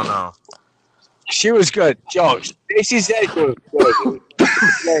now. I don't know. She was good. Joe, Stacey Zenker was good.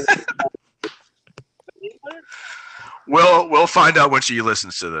 We'll find out when she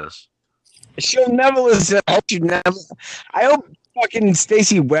listens to this. She'll never listen. I hope fucking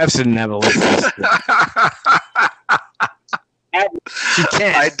Stacey Webster never listens to this. She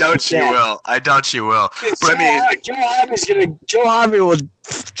can't. I doubt she will. But I mean, Joe Harvey will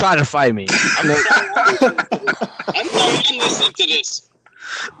try to fight me. I'm not listening to this.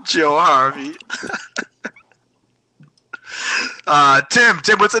 Joe Harvey. Tim,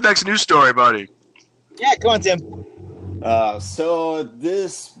 what's the next news story, buddy? Yeah, come on, Tim. So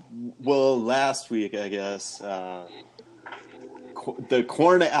last week, I guess, the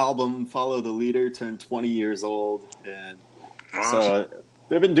Korn album "Follow the Leader" turned 20 years old, and so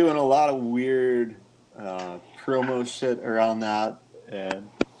they've been doing a lot of weird promo shit around that. And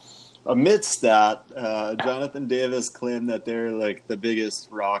amidst that, Jonathan Davis claimed that they're like the biggest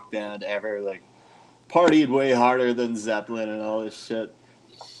rock band ever, like partied way harder than Zeppelin and all this shit.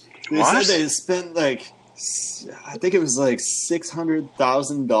 They said they spent like, I think it was like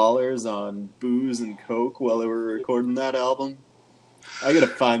 $600,000 on booze and coke while they were recording that album. I gotta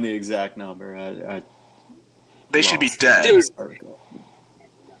find the exact number. They should be dead. Dude,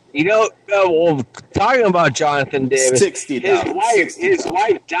 you know, talking about Jonathan Davis, 60,000. His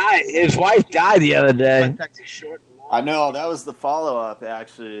wife died. His wife died the other day. I know, that was the follow-up,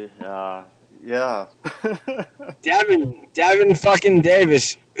 actually. Yeah. Devin fucking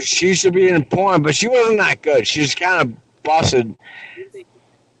Davis. She used to be in porn, but she wasn't that good. She was kind of busted.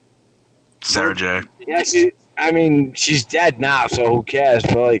 Sarah J. Yeah, she's dead now, so who cares?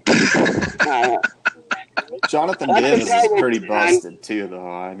 But like, Jonathan Davis is pretty busted too, though.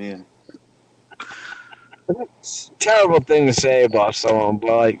 I mean, it's a terrible thing to say about someone,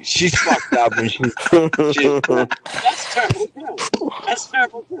 but like, she's fucked up, and she's That's terrible too. That's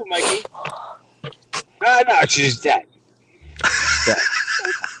terrible too, Mikey. No, she's dead.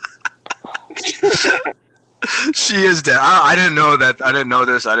 She is dead. I didn't know that. I didn't know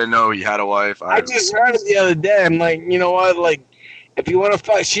this. I didn't know he had a wife. I just heard it the other day. I'm like, you know what? Like, if you want to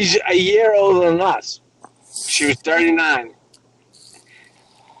fuck, she's a year older than us. She was 39.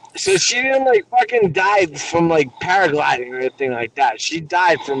 So she didn't like fucking die from like paragliding or anything like that. She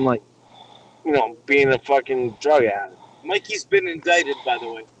died from like, you know, being a fucking drug addict. Mikey's been indicted, by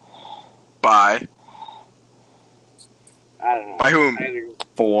the way. By? I don't know. By whom?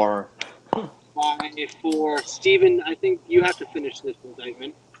 For Steven, I think you have to finish this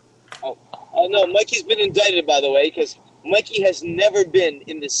indictment. Oh no, Mikey's been indicted, by the way, because Mikey has never been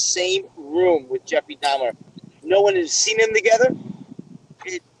in the same room with Jeffrey Dahmer. No one has seen them together.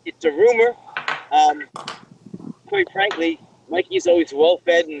 It's a rumor. Quite frankly, Mikey's always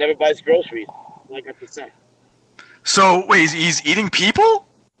well-fed and never buys groceries, like I have say. So, wait, he's eating people?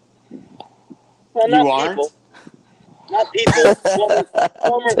 Well, not people. Not people.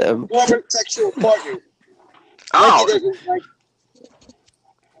 Former sexual partners. Oh.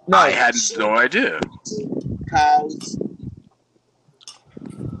 No, I had no idea. Cows.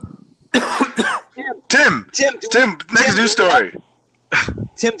 Tim, next news story.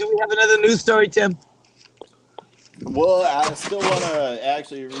 Tim, do we have another news story, Tim? Well, I still want to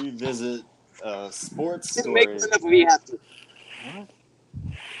actually revisit a sports story. Make enough if you have to.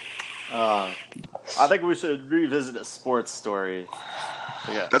 I think we should revisit a sports story.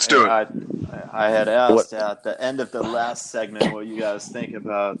 Yeah, let's do it. I had asked at the end of the last segment what you guys think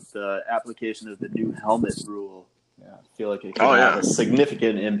about the application of the new helmet rule. Yeah, I feel like it could have a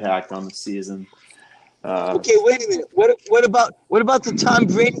significant impact on the season. Okay, wait a minute. What about the Tom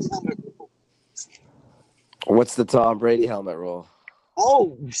Brady helmet rule? What's the Tom Brady helmet rule?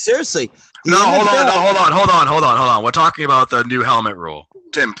 Oh, seriously? No, hold on. We're talking about the new helmet rule.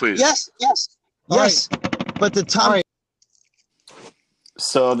 Tim, please. Yes. But the Tom.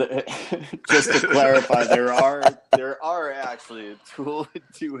 So, just to clarify, there are actually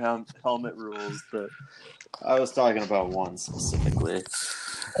two helmet rules, but I was talking about one specifically.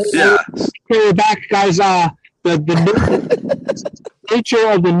 Yeah. Okay, we're back, guys. The new nature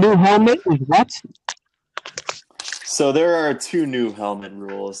of the new helmet is what? So there are two new helmet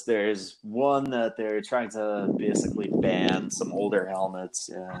rules. There's one that they're trying to basically ban some older helmets,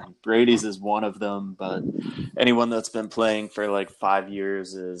 and Brady's is one of them, but anyone that's been playing for like 5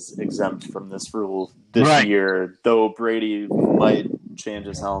 years is exempt from this rule this year, though Brady might change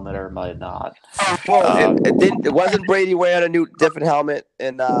his helmet or might not. Well, it wasn't Brady wearing a different helmet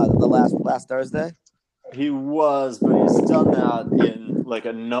in the last Thursday? He was, but he's done that in like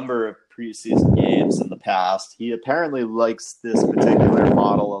a number of preseason games in the past. He apparently likes this particular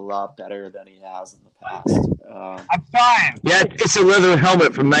model a lot better than he has in the past. I'm fine. Yeah, it's a leather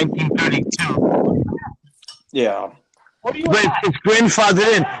helmet from 1932. Yeah. But it's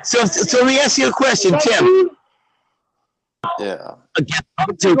grandfathered in. So let me ask you a question, Tim. Yeah.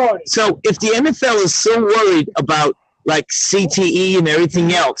 So if the NFL is so worried about like CTE and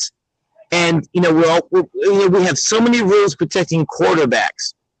everything else, and we have so many rules protecting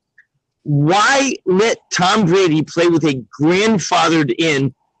quarterbacks, why let Tom Brady play with a grandfathered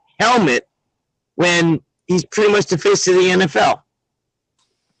in helmet when he's pretty much the face of the NFL?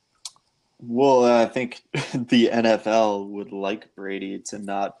 Well, I think the NFL would like Brady to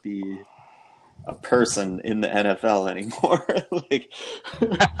not be a person in the NFL anymore. I think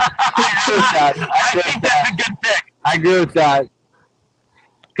that's a good pick. I agree with that.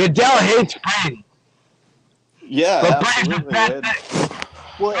 Goodell hates Brady. Yeah, but absolutely. Brady's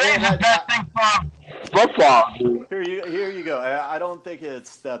the best thing from football. Here you go. I don't think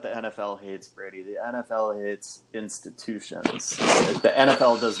it's that the NFL hates Brady. The NFL hates institutions. The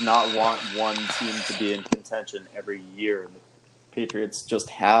NFL does not want one team to be in contention every year. The Patriots just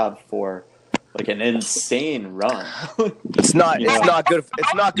have for like an insane run. It's not good.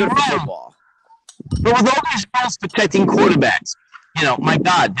 It's not good for football. But with all these rules protecting quarterbacks, my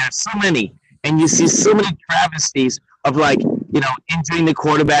God, there's so many, and you see so many travesties of injuring the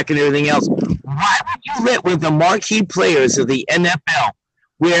quarterback and everything else. Why would you let one of the marquee players of the NFL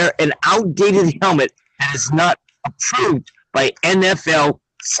wear an outdated helmet that is not approved by NFL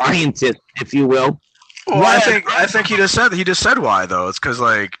scientists, if you will? Well, I think he just said why though. It's because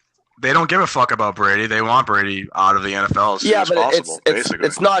they don't give a fuck about Brady. They want Brady out of the NFL as soon as possible. Basically,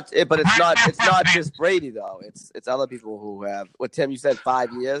 it's not just Brady though. It's other people who have. What, Tim? You said 5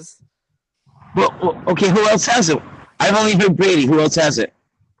 years. Well, okay. Who else has it? I've only heard Brady. Who else has it?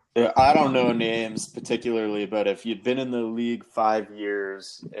 I don't know names particularly, but if you've been in the league 5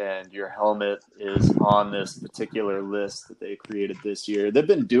 years and your helmet is on this particular list that they created this year, they've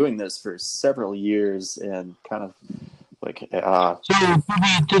been doing this for several years and kind of. So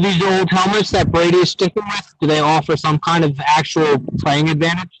do these old helmets that Brady is sticking with, do they offer some kind of actual playing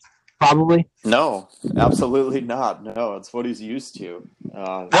advantage? Probably. No, absolutely not. No, it's what he's used to.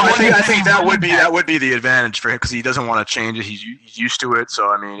 I think that would be the advantage for him because he doesn't want to change it. He's used to it. So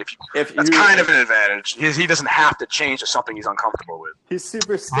I mean, if that's kind of an advantage. He doesn't have to change to something he's uncomfortable with. He's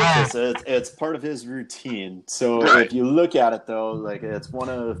superstitious. It's part of his routine. So if you look at it though, it's one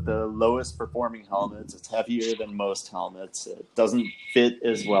of the lowest performing helmets. It's heavier than most helmets. It doesn't fit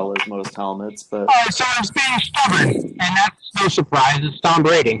as well as most helmets, but so it's being stubborn, and that's no surprise. It's Tom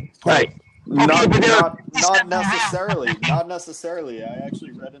Brady. Right. Not necessarily. Not necessarily. I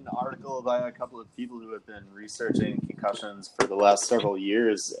actually read an article by a couple of people who have been researching concussions for the last several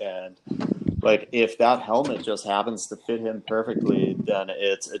years, and if that helmet just happens to fit him perfectly, then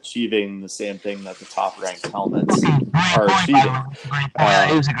it's achieving the same thing that the top-ranked helmets are achieving.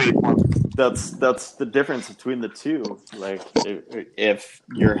 That's the difference between the two. If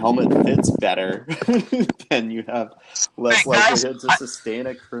your helmet fits better, then you have less likelihood to sustain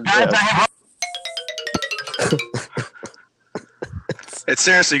a concussion. It's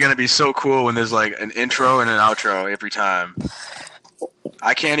seriously going to be so cool when there's an intro and an outro every time.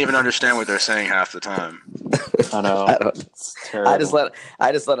 I can't even understand what they're saying half the time. I know. It's terrible.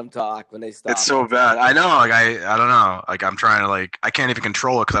 I just let them talk when they stop. It's so bad. I know. I don't know. I'm trying to I can't even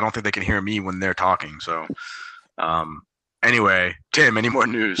control it because I don't think they can hear me when they're talking. So, anyway, Tim, any more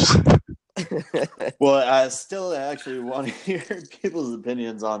news? Well, I still actually want to hear people's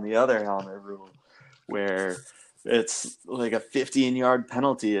opinions on the other helmet rule, where it's a 15-yard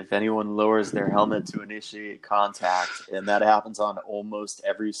penalty if anyone lowers their helmet to initiate contact, and that happens on almost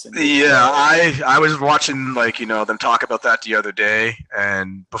every single Yeah, I was watching them talk about that the other day,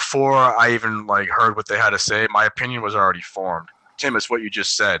 and before I even heard what they had to say, my opinion was already formed. Tim, it's what you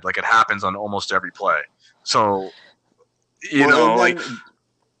just said. It happens on almost every play. So you know, like.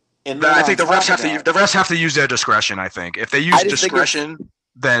 And I think the refs have to use their discretion. I think if they use discretion,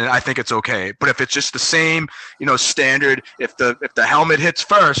 then I think it's okay. But if it's just the same, you know, standard, if the helmet hits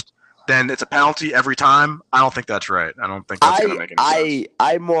first, then it's a penalty every time. I don't think that's right. I don't think that's going to make any sense.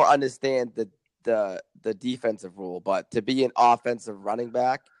 I more understand the defensive rule, but to be an offensive running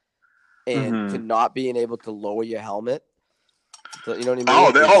back and to not being able to lower your helmet. So, you know what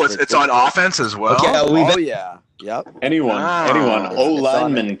I mean? It's on offense as well. Okay, yeah. Yep. Anyone.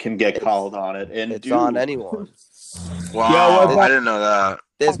 O-lineman can get called on it, and it's on anyone. Wow, I didn't know that.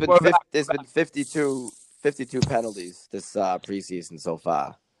 There's been 52 penalties this preseason so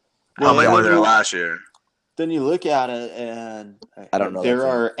far. How many were there last year? Then you look at it, and I don't know. There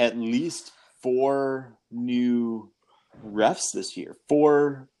are at least 4 new refs this year.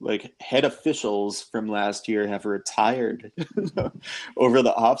 4 head officials from last year have retired over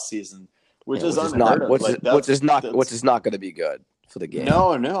the off season, which is unheard of. Which is not going to be good for the game.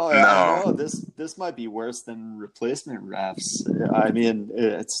 No. This might be worse than replacement refs. I mean,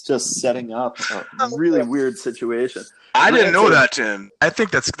 it's just setting up a really weird situation. I didn't know that, Tim. I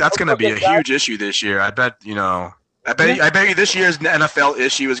think that's going to be a huge issue this year. I bet you this year's NFL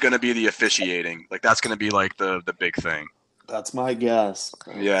issue is going to be the officiating. Like that's going to be like the big thing. That's my guess.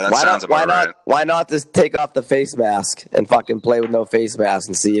 Yeah, that sounds about right. Why not just take off the face mask and fucking play with no face mask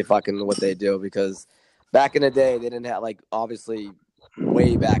and see what they do? Because back in the day, they didn't have obviously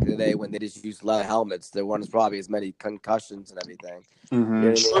way back in the day when they just used leather helmets. There weren't probably as many concussions and everything. Mm-hmm.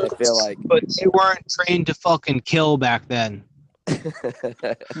 You know what I mean? I feel like, but they weren't trained to fucking kill back then.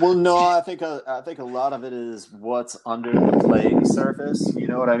 Well, no, I think a lot of it is what's under the playing surface. You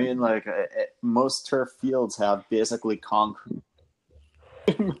know what I mean? Most turf fields have basically concrete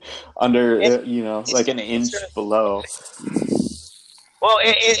under, an inch below. Well,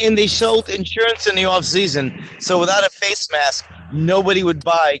 and they sold insurance in the off season, so without a face mask, nobody would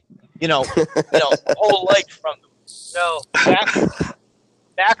buy, a whole leg from them. No,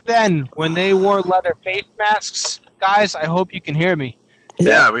 back then when they wore leather face masks. Guys, I hope you can hear me.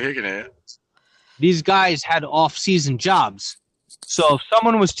 Yeah, we can hear you. These guys had off-season jobs. So if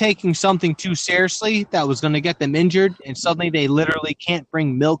someone was taking something too seriously that was going to get them injured and suddenly they literally can't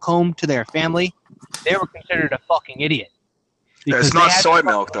bring milk home to their family, they were considered a fucking idiot. It's not soy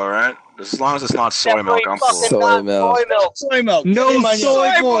milk, though, right? As long as it's not soy milk, I'm cool. Soy milk. Soy milk. No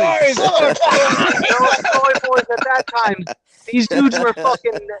soy boys. No soy boys at that time. These dudes were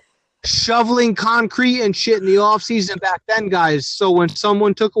fucking shoveling concrete and shit in the off season back then, guys. So when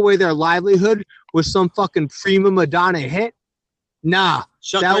someone took away their livelihood with some fucking prima Madonna hit, that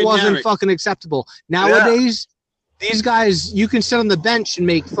wasn't fucking acceptable. Nowadays, these guys, you can sit on the bench and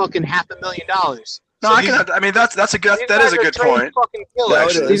make fucking $500,000. No, that's a good. That is a good point.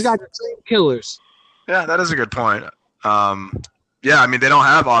 These guys are trained killers. Yeah, that is a good point. Yeah, I mean, they don't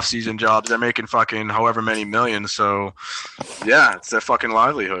have off-season jobs. They're making fucking however many millions. So, yeah, it's their fucking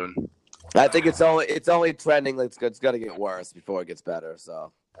livelihood. I think it's only trending. It's got to get worse before it gets better.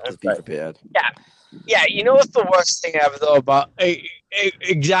 So, just be prepared. Yeah. You know what's the worst thing ever though about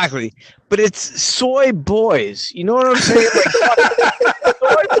exactly? But it's soy boys. You know what I'm saying?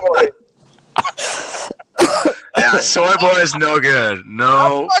 Soy boys. Yeah, soy boy is no good.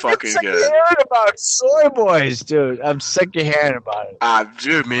 No fucking good. I'm sick of hearing about soy boys, dude. I'm sick of hearing about it.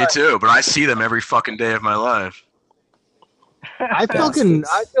 Dude, me too. But I see them every fucking day of my life. I feel.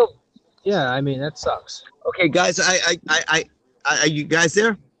 Yeah, I mean that sucks. Okay, guys, are you guys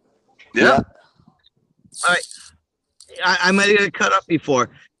there? Yeah. All right. I might have got cut up before.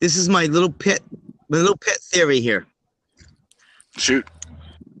 This is my little pet theory here. Shoot.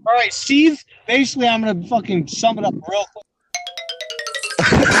 All right, Steve. Basically, I'm gonna fucking sum it up real quick.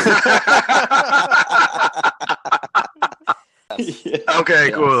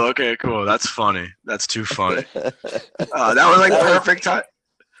 Okay, cool. That's funny. That's too funny. That was perfect time.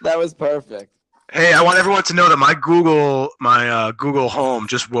 That was perfect. Hey, I want everyone to know that my Google Home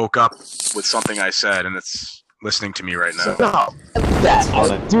just woke up with something I said, and it's listening to me right now.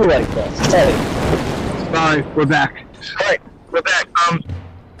 I do like that. Sorry, we're back. All right, we're back.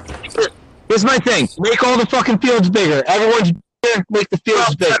 Here's my thing. Make all the fucking fields bigger. Everyone's bigger, make the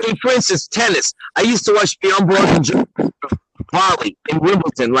fields bigger. I mean, for instance, tennis. I used to watch Bjorn Borg volley in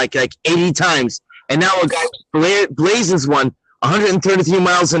Wimbledon like 80 times. And now a guy blazes one 133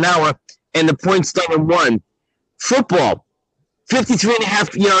 miles an hour, and the point's done in one. Football,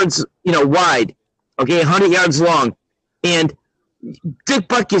 53.5 yards, wide. Okay, 100 yards long. And Dick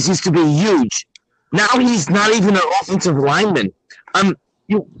Butkus used to be huge. Now he's not even an offensive lineman.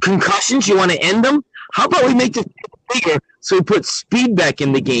 Concussions, you want to end them? How about we make the field bigger so we put speed back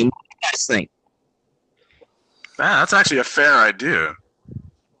in the game? What do you guys think? Man, that's actually a fair idea.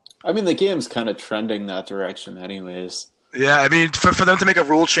 I mean, the game's kind of trending that direction anyways. Yeah, I mean, for them to make a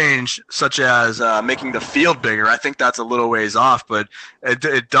rule change such as making the field bigger, I think that's a little ways off, but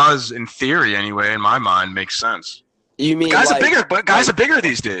it does, in theory anyway, in my mind, make sense. You mean guys are bigger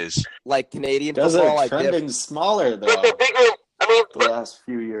these days. Like Canadian Guys football, are trending smaller though. They're bigger. I mean, the last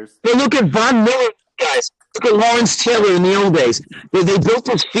few years. But look at Von Miller, guys. Look at Lawrence Taylor in the old days. They built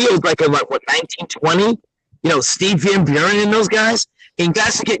this field like in 1920. You know, Steve Van Buren and those guys, and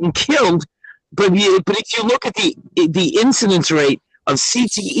guys are getting killed. But if you look at the incidence rate of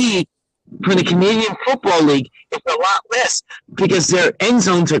CTE for the Canadian Football League, it's a lot less because their end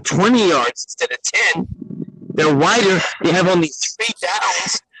zones are 20 yards instead of 10. They're wider. They have only 3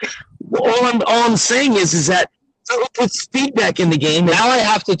 downs. All I'm saying is that it puts feedback in the game. Now I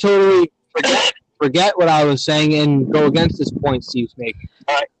have to totally forget what I was saying and go against this point Steve's making.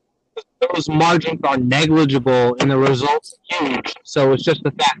 All right. Those margins are negligible and the results are huge. So it's just the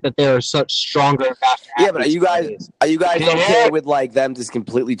fact that they are such stronger and faster. Yeah, but are you guys okay with like them just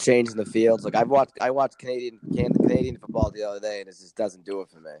completely changing the fields? Like I watched Canadian football the other day, and it just doesn't do it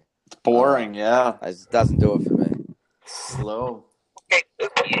for me. It's boring, yeah. It just doesn't do it for me. Slow.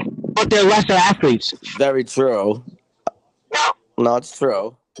 But they're lesser athletes. Very true. No, it's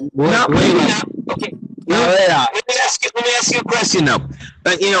true. Okay. Let me ask you a question though.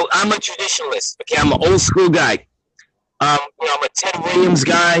 I'm a traditionalist. Okay, I'm an old school guy. I'm a Ted Williams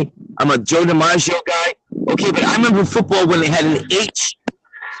guy. I'm a Joe DiMaggio guy. Okay, but I remember football when they had an H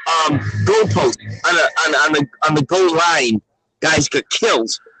goalpost on the goal line. Guys got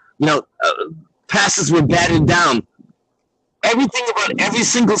killed. Passes were batted down. Everything about every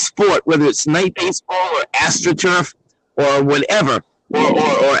single sport, whether it's night baseball or AstroTurf or whatever,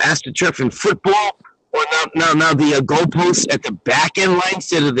 or AstroTurf in football, or now the goalposts at the back end line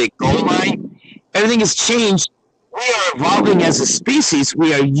instead of the goal line, everything has changed. We are evolving as a species.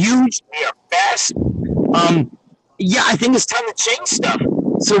 We are huge. We are fast. I think it's time to change stuff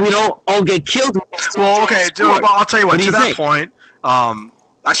so we don't all get killed. Well, okay, I'll tell you what. To that point,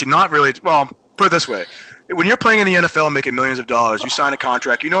 actually, not really. Well, put it this way. When you're playing in the NFL and making millions of dollars, you sign a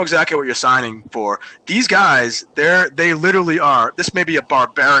contract, you know exactly what you're signing for. These guys, they literally are, this may be a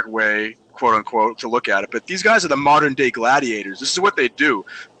barbaric way, quote unquote, to look at it, but these guys are the modern day gladiators. This is what they do.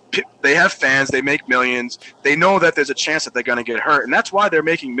 They have fans, they make millions, they know that there's a chance that they're going to get hurt, and that's why they're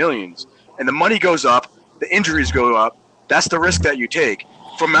making millions. And the money goes up, the injuries go up, that's the risk that you take.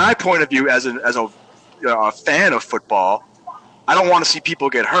 From my point of view as a fan of football, I don't want to see people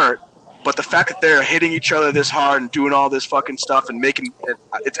get hurt. But the fact that they're hitting each other this hard and doing all this fucking stuff and making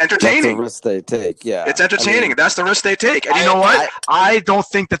it's entertaining. That's the risk they take, yeah. It's entertaining. That's the risk they take. And you know what? I don't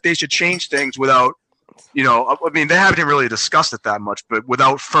think that they should change things without, they haven't really discussed it that much, but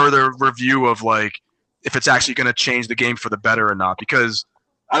without further review of, like, if it's actually going to change the game for the better or not. Because,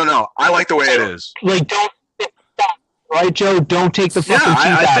 I don't know. I like the way it is. Like, don't. Right, Joe? Don't take the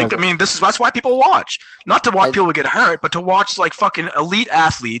fucking that's why people watch. Not to watch people get hurt, but to watch, like, fucking elite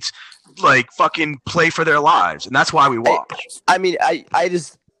athletes like fucking play for their lives, and that's why we watch. I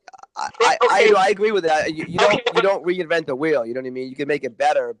agree with that. You don't reinvent the wheel. You know what I mean? You can make it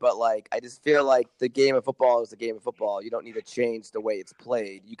better, but like I just feel like the game of football is the game of football. You don't need to change the way it's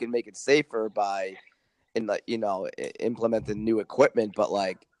played. You can make it safer by, implementing new equipment, but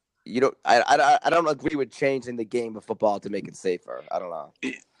like I don't agree with changing the game of football to make it safer. I don't know.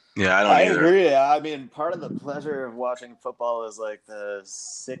 Yeah, I don't either. Agree. I mean, part of the pleasure of watching football is like the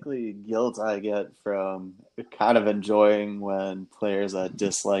sickly guilt I get from kind of enjoying when players I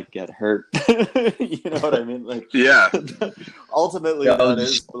dislike get hurt. You know what I mean? Like, yeah. Ultimately, that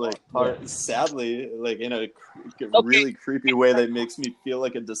is like sadly, like in a really creepy way that makes me feel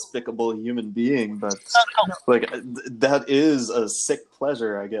like a despicable human being. But like that is a sick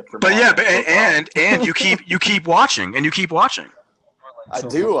pleasure I get from. But yeah, and you keep watching and you keep watching. I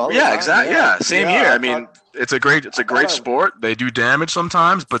do. Yeah, exactly. Yeah, same here. I mean, it's a great sport. They do damage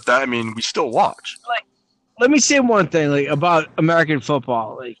sometimes, but we still watch. Like, let me say one thing, like about American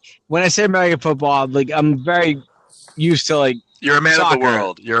football. Like, when I say American football, like I'm very used to like. You're a man soccer. of the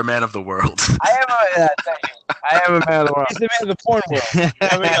world. You're a man of the world. I am a man of the world. He's the man of the porn world.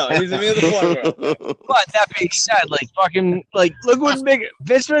 There we go. He's the man of the porn world. But that being said, like fucking, like look what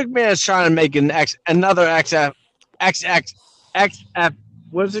Vince McMahon is trying to make another XF.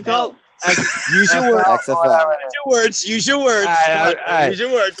 What is it called? Use your words. Use your words. All right. Use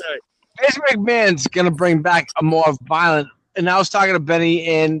your words. Vince McMahon's gonna bring back a more violent. And I was talking to Benny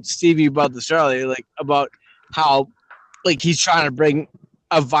and Stevie about this earlier, like about how, like he's trying to bring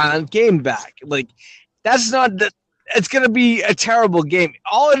a violent game back. Like that's not the it's gonna be a terrible game.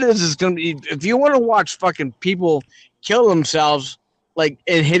 All it is gonna be, if you want to watch fucking people kill themselves like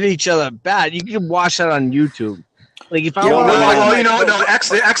and hit each other bad, you can watch that on YouTube. Like if I want to watch,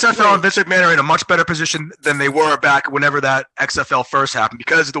 the XFL and Vince McMahon are in a much better position than they were back whenever that XFL first happened,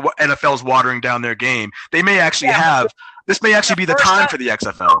 because the NFL's watering down their game. They may actually this may actually be the time for the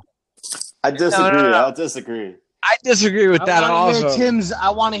XFL. I disagree. No. I disagree. I disagree with that also. I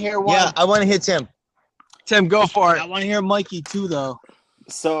want to hear one. Yeah, I want to hit Tim. Tim, go for it. I want to hear Mikey too, though.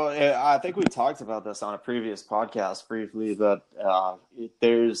 So I think we talked about this on a previous podcast briefly, but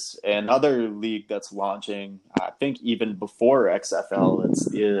there's another league that's launching, I think even before XFL. It's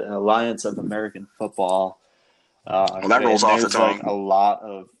the Alliance of American Football. That rolls off the tongue. Like a lot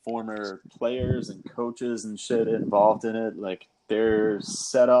of former players and coaches and shit involved in it. Like they're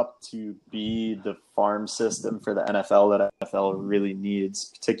set up to be the farm system for the NFL that NFL really needs,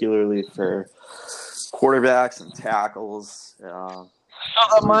 particularly for quarterbacks and tackles. The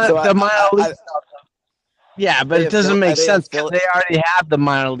minor league. Yeah, but it doesn't make sense because they already have the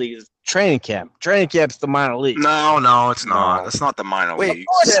minor leagues training camp. Training camp's the minor league. No, it's not. It's not the minor league.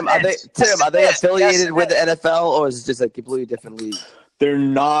 Tim, are they affiliated with the NFL, or is it just a completely different league? They're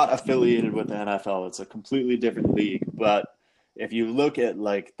not affiliated with the NFL. It's a completely different league. But if you look at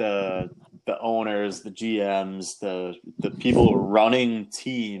like the owners, the GMs, the people running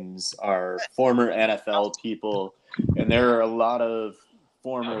teams are former NFL people, and there are a lot of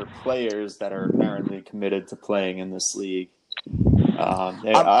former players that are apparently committed to playing in this league.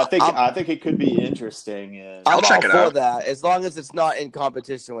 I think it could be interesting. I'll check it out. That as long as it's not in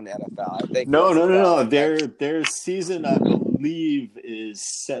competition with the NFL. I think no. Their season, I believe, is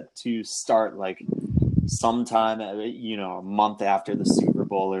set to start like sometime, a month after the Super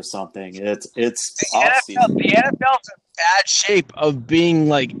Bowl or something. It's off season. The NFL's in bad shape of being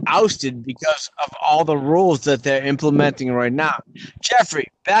like ousted because of all the rules that they're implementing right now.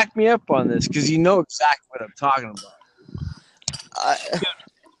 Jeffrey, back me up on this because you know exactly what I'm talking about.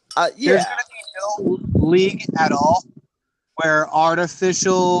 There's going to be no league at all where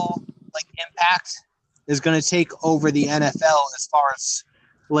artificial impact is going to take over the NFL as far as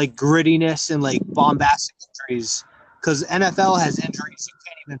grittiness and bombastic injuries, because NFL has injuries you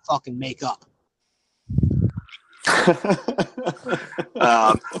can't even fucking make up.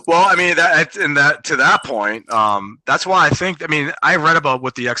 Well, I mean, to that point, that's why I think. I mean, I read about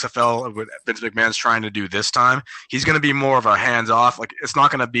what the XFL, what Vince McMahon's trying to do this time. He's going to be more of a hands-off. It's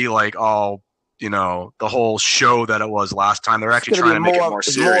not going to be the whole show that it was last time. They're actually trying to make it more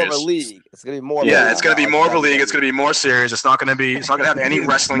serious. It's more of a league. It's going to be more. Yeah, it's going to be more of a league. It's going to be more serious. It's not going to have any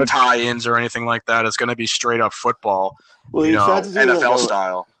wrestling tie-ins or anything like that. It's going to be straight up football. Well, he tried to do NFL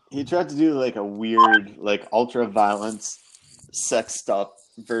style. He tried to do a weird, ultra violence, sexed up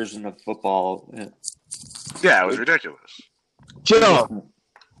version of football. Yeah, it was ridiculous. Joe,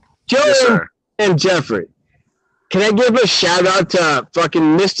 Yes, and Jeffrey, can I give a shout out to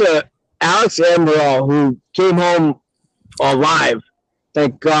fucking Mr. Alex Amaral, who came home alive?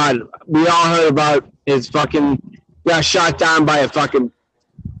 Thank God. We all heard about his got shot down by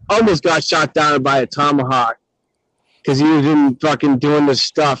almost got shot down by a tomahawk. Because he was doing this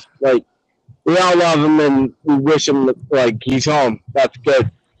stuff. We all love him and we wish him he's home. That's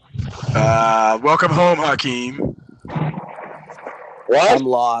good. Welcome home, Hakeem. What?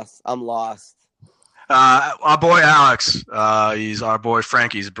 I'm lost. Our boy Alex, he's our boy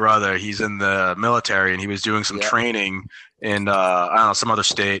Frankie's brother. He's in the military and he was doing some training in some other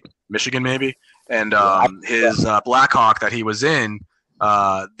state, Michigan maybe. And his Blackhawk that he was in,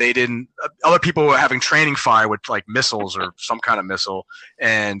 other people were having training fire with missiles or some kind of missile,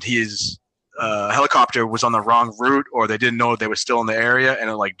 and his helicopter was on the wrong route, or they didn't know they were still in the area, and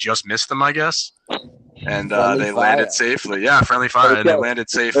it just missed them, I guess. And they landed safely. Yeah, friendly fire, and they landed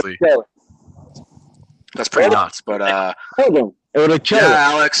safely. That's pretty nuts. But Alex,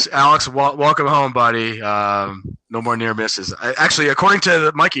 welcome home, buddy. No more near misses. Actually, according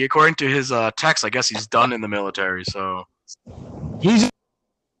to Mikey, according to his text, I guess he's done in the military. So. He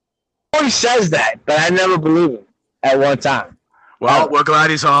always says that, but I never believe him at one time. Well, we're glad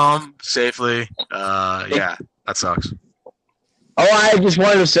he's home safely. Yeah, that sucks. Oh, I just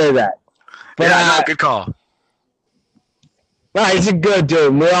wanted to say that. But, good call. No, he's a good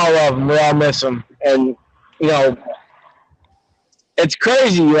dude. We all love him. We all miss him. And, it's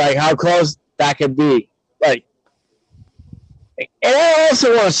crazy, how close that could be. And I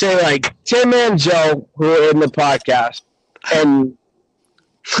also want to say, Tim and Joe, who are in the podcast, and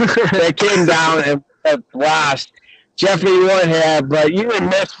they came down at last. Jeffrey, you weren't here, but you didn't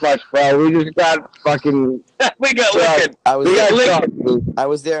miss much, bro. We just got fucking. We got licked. I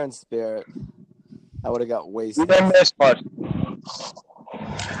was there in spirit. I would have got wasted.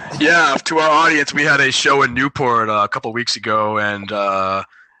 Yeah, to our audience, we had a show in Newport a couple weeks ago, and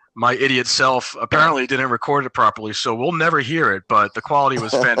my idiot self apparently didn't record it properly, so we'll never hear it, but the quality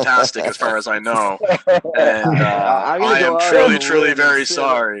was fantastic as far as I know. And I am truly very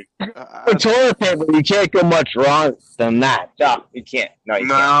sorry. For toilet paper, you can't go much wrong than that. No, you can't. No, you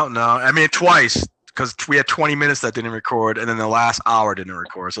can't. No. I mean, twice, because we had 20 minutes that didn't record, and then the last hour didn't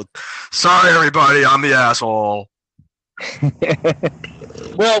record. So, sorry, everybody, I'm the asshole.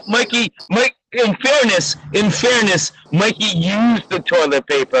 Well, Mike, in fairness, Mikey used the toilet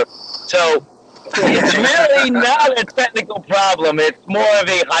paper, so it's really not a technical problem. It's more of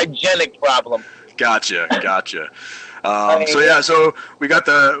a hygienic problem. Gotcha. So we got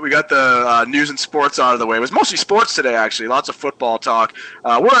the news and sports out of the way. It was mostly sports today, actually. Lots of football talk.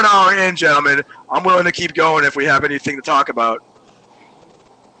 We're an hour in, gentlemen. I'm willing to keep going if we have anything to talk about.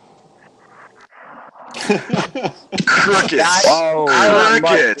 Crickets.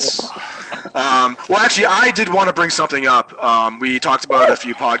 Crickets. Well, actually, I did want to bring something up. We talked about it a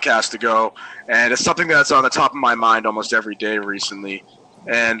few podcasts ago, and it's something that's on the top of my mind almost every day recently.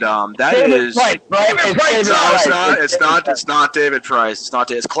 And that is right. It's not David Price.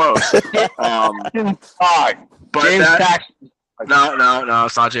 It's close. But James Paxton. No,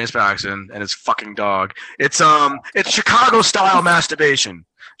 it's not James Paxton and his fucking dog. It's Chicago style masturbation.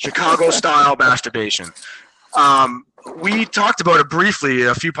 We talked about it briefly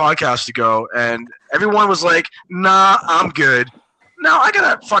a few podcasts ago, and everyone was like, "Nah, I'm good." Now I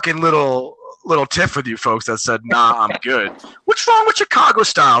got a fucking little tip with you folks that said, "Nah, I'm good." What's wrong with Chicago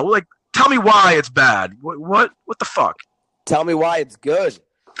style? Like, tell me why it's bad. What the fuck? Tell me why it's good.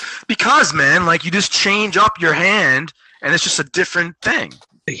 Because, man, like, you just change up your hand, and it's just a different thing.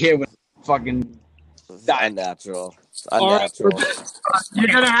 Here with fucking unnatural. You're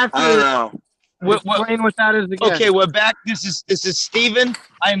gonna have to. I don't know. Explain what that is again. Okay, we're back. This is Steven.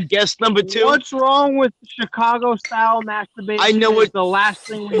 I am guest number 2. What's wrong with Chicago style masturbation? I know what the last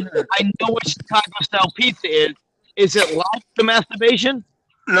thing we heard. I know what Chicago style pizza is. Is it like the masturbation?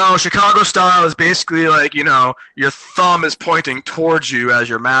 No, Chicago style is basically like, you know, your thumb is pointing towards you as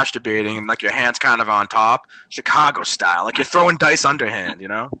you're masturbating, and like your hand's kind of on top. Chicago style, like you're throwing dice underhand, you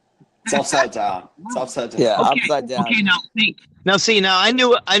know. It's upside down. Yeah, okay, upside down. Okay, now I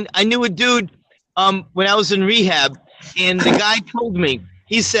knew a dude when I was in rehab, and the guy told me,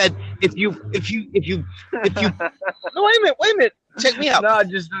 he said, if you no, wait a minute, check me out. No,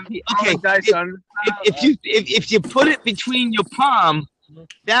 just okay. If you put it between your palm,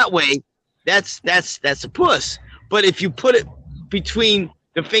 that way, that's a puss. But if you put it between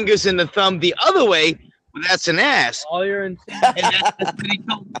the fingers and the thumb the other way, well, that's an ass. All you're in. That's what he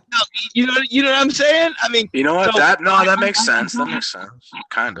told me. No, you know what I'm saying? I mean, you know what? That makes sense. That makes sense.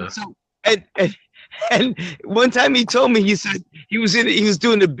 Kind of. So, and one time he told me, he said he was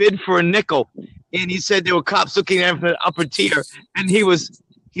doing a bid for a nickel, and he said there were cops looking at him from the upper tier, and he was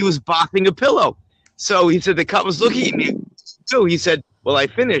bopping a pillow. So he said the cop was looking at me. So he said, "Well, I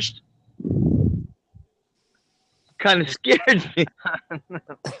finished." Kind of scared me.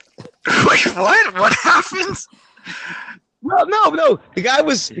 Wait, what? What happens? Well, no. The guy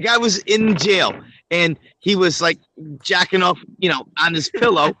was in jail, and he was like jacking off, you know, on his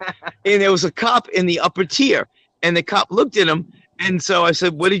pillow, and there was a cop in the upper tier, and the cop looked at him, and so I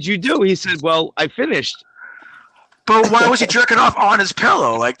said, "What did you do?" He said, "Well, I finished." But why was he jerking off on his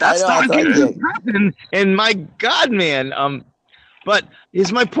pillow? Like, that's not good. And my God, man. But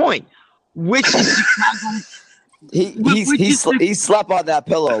here's my point. Which is Chicago? He slept on that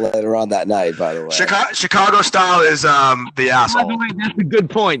pillow later on that night, by the way. Chicago style is the asshole. By the way, that's a good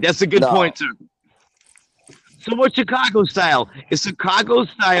point. That's a good point, sir. So what's Chicago style? Is Chicago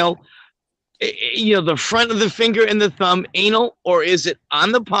style, you know, the front of the finger and the thumb anal, or is it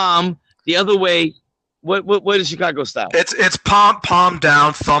on the palm the other way? What is Chicago style? It's palm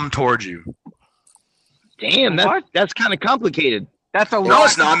down, thumb towards you. Damn, that's kind of complicated. That's a lot. No,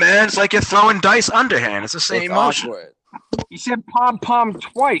 it's not, man. It's like you're throwing dice underhand. It's the same motion. Awkward. You said pom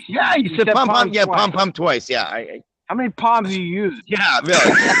twice. Yeah, you said pom. Yeah, pom twice. Yeah. How many palms do you use? Yeah,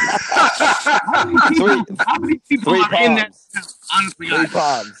 really. How many people are in that? Honestly, 3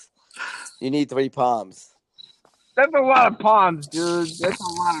 palms. You need 3 palms. That's a lot of palms, dude. That's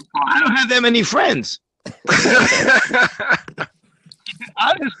a lot of palms. I don't have that many friends.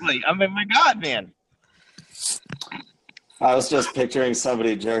 Honestly, I mean, my God, man. I was just picturing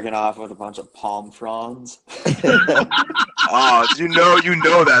somebody jerking off with a bunch of palm fronds. Oh, you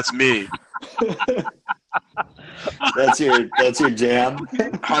know that's me. That's your jam.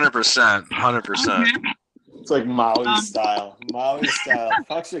 100%. like Maui style. Maui style.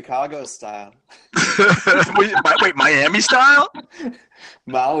 Fuck Chicago style. Wait, Miami style?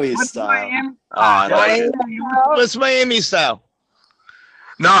 Maui style. What's Miami style?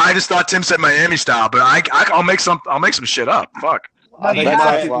 No, I just thought Tim said Miami style, but I'll make some shit up. Fuck.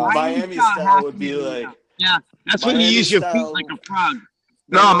 Miami style would be like. Yeah, that's when you use your feet like a frog.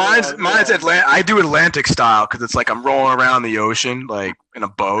 No, mine's Atlantic. I do Atlantic style because it's like I'm rolling around the ocean like in a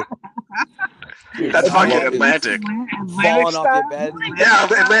boat. Dude, that's fucking Atlantic. Falling off your bed. Yeah,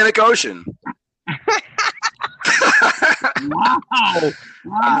 Atlantic Ocean. Wow.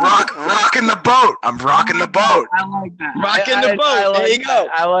 I'm rocking the boat. I'm rocking the boat. I like that. Rocking the boat. There you go.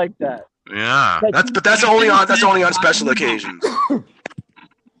 I like that. Yeah, that's only on special occasions.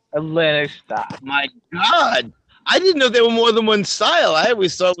 Atlantic style. My God, I didn't know there were more than one style. I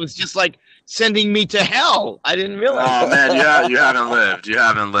always thought it was just like sending me to hell. I didn't realize. Oh man, yeah, you haven't lived. You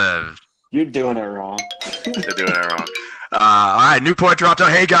haven't lived. You're doing it wrong. You're doing it wrong. All right, Newport dropped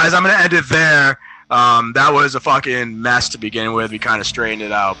out. Hey guys, I'm gonna end it there. That was a fucking mess to begin with. We kind of straightened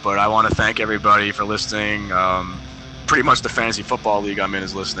it out, but I want to thank everybody for listening. Pretty much the fantasy football league I'm in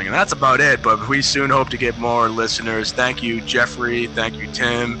is listening, and that's about it. But we soon hope to get more listeners. Thank you, Jeffrey. Thank you,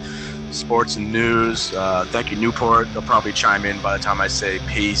 Tim. Sports and news. Thank you, Newport. They'll probably chime in by the time I say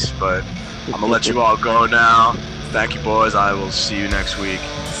peace, but I'm gonna let you all go now. Thank you, boys. I will see you next week.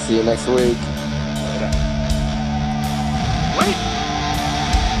 See you next week. Wait.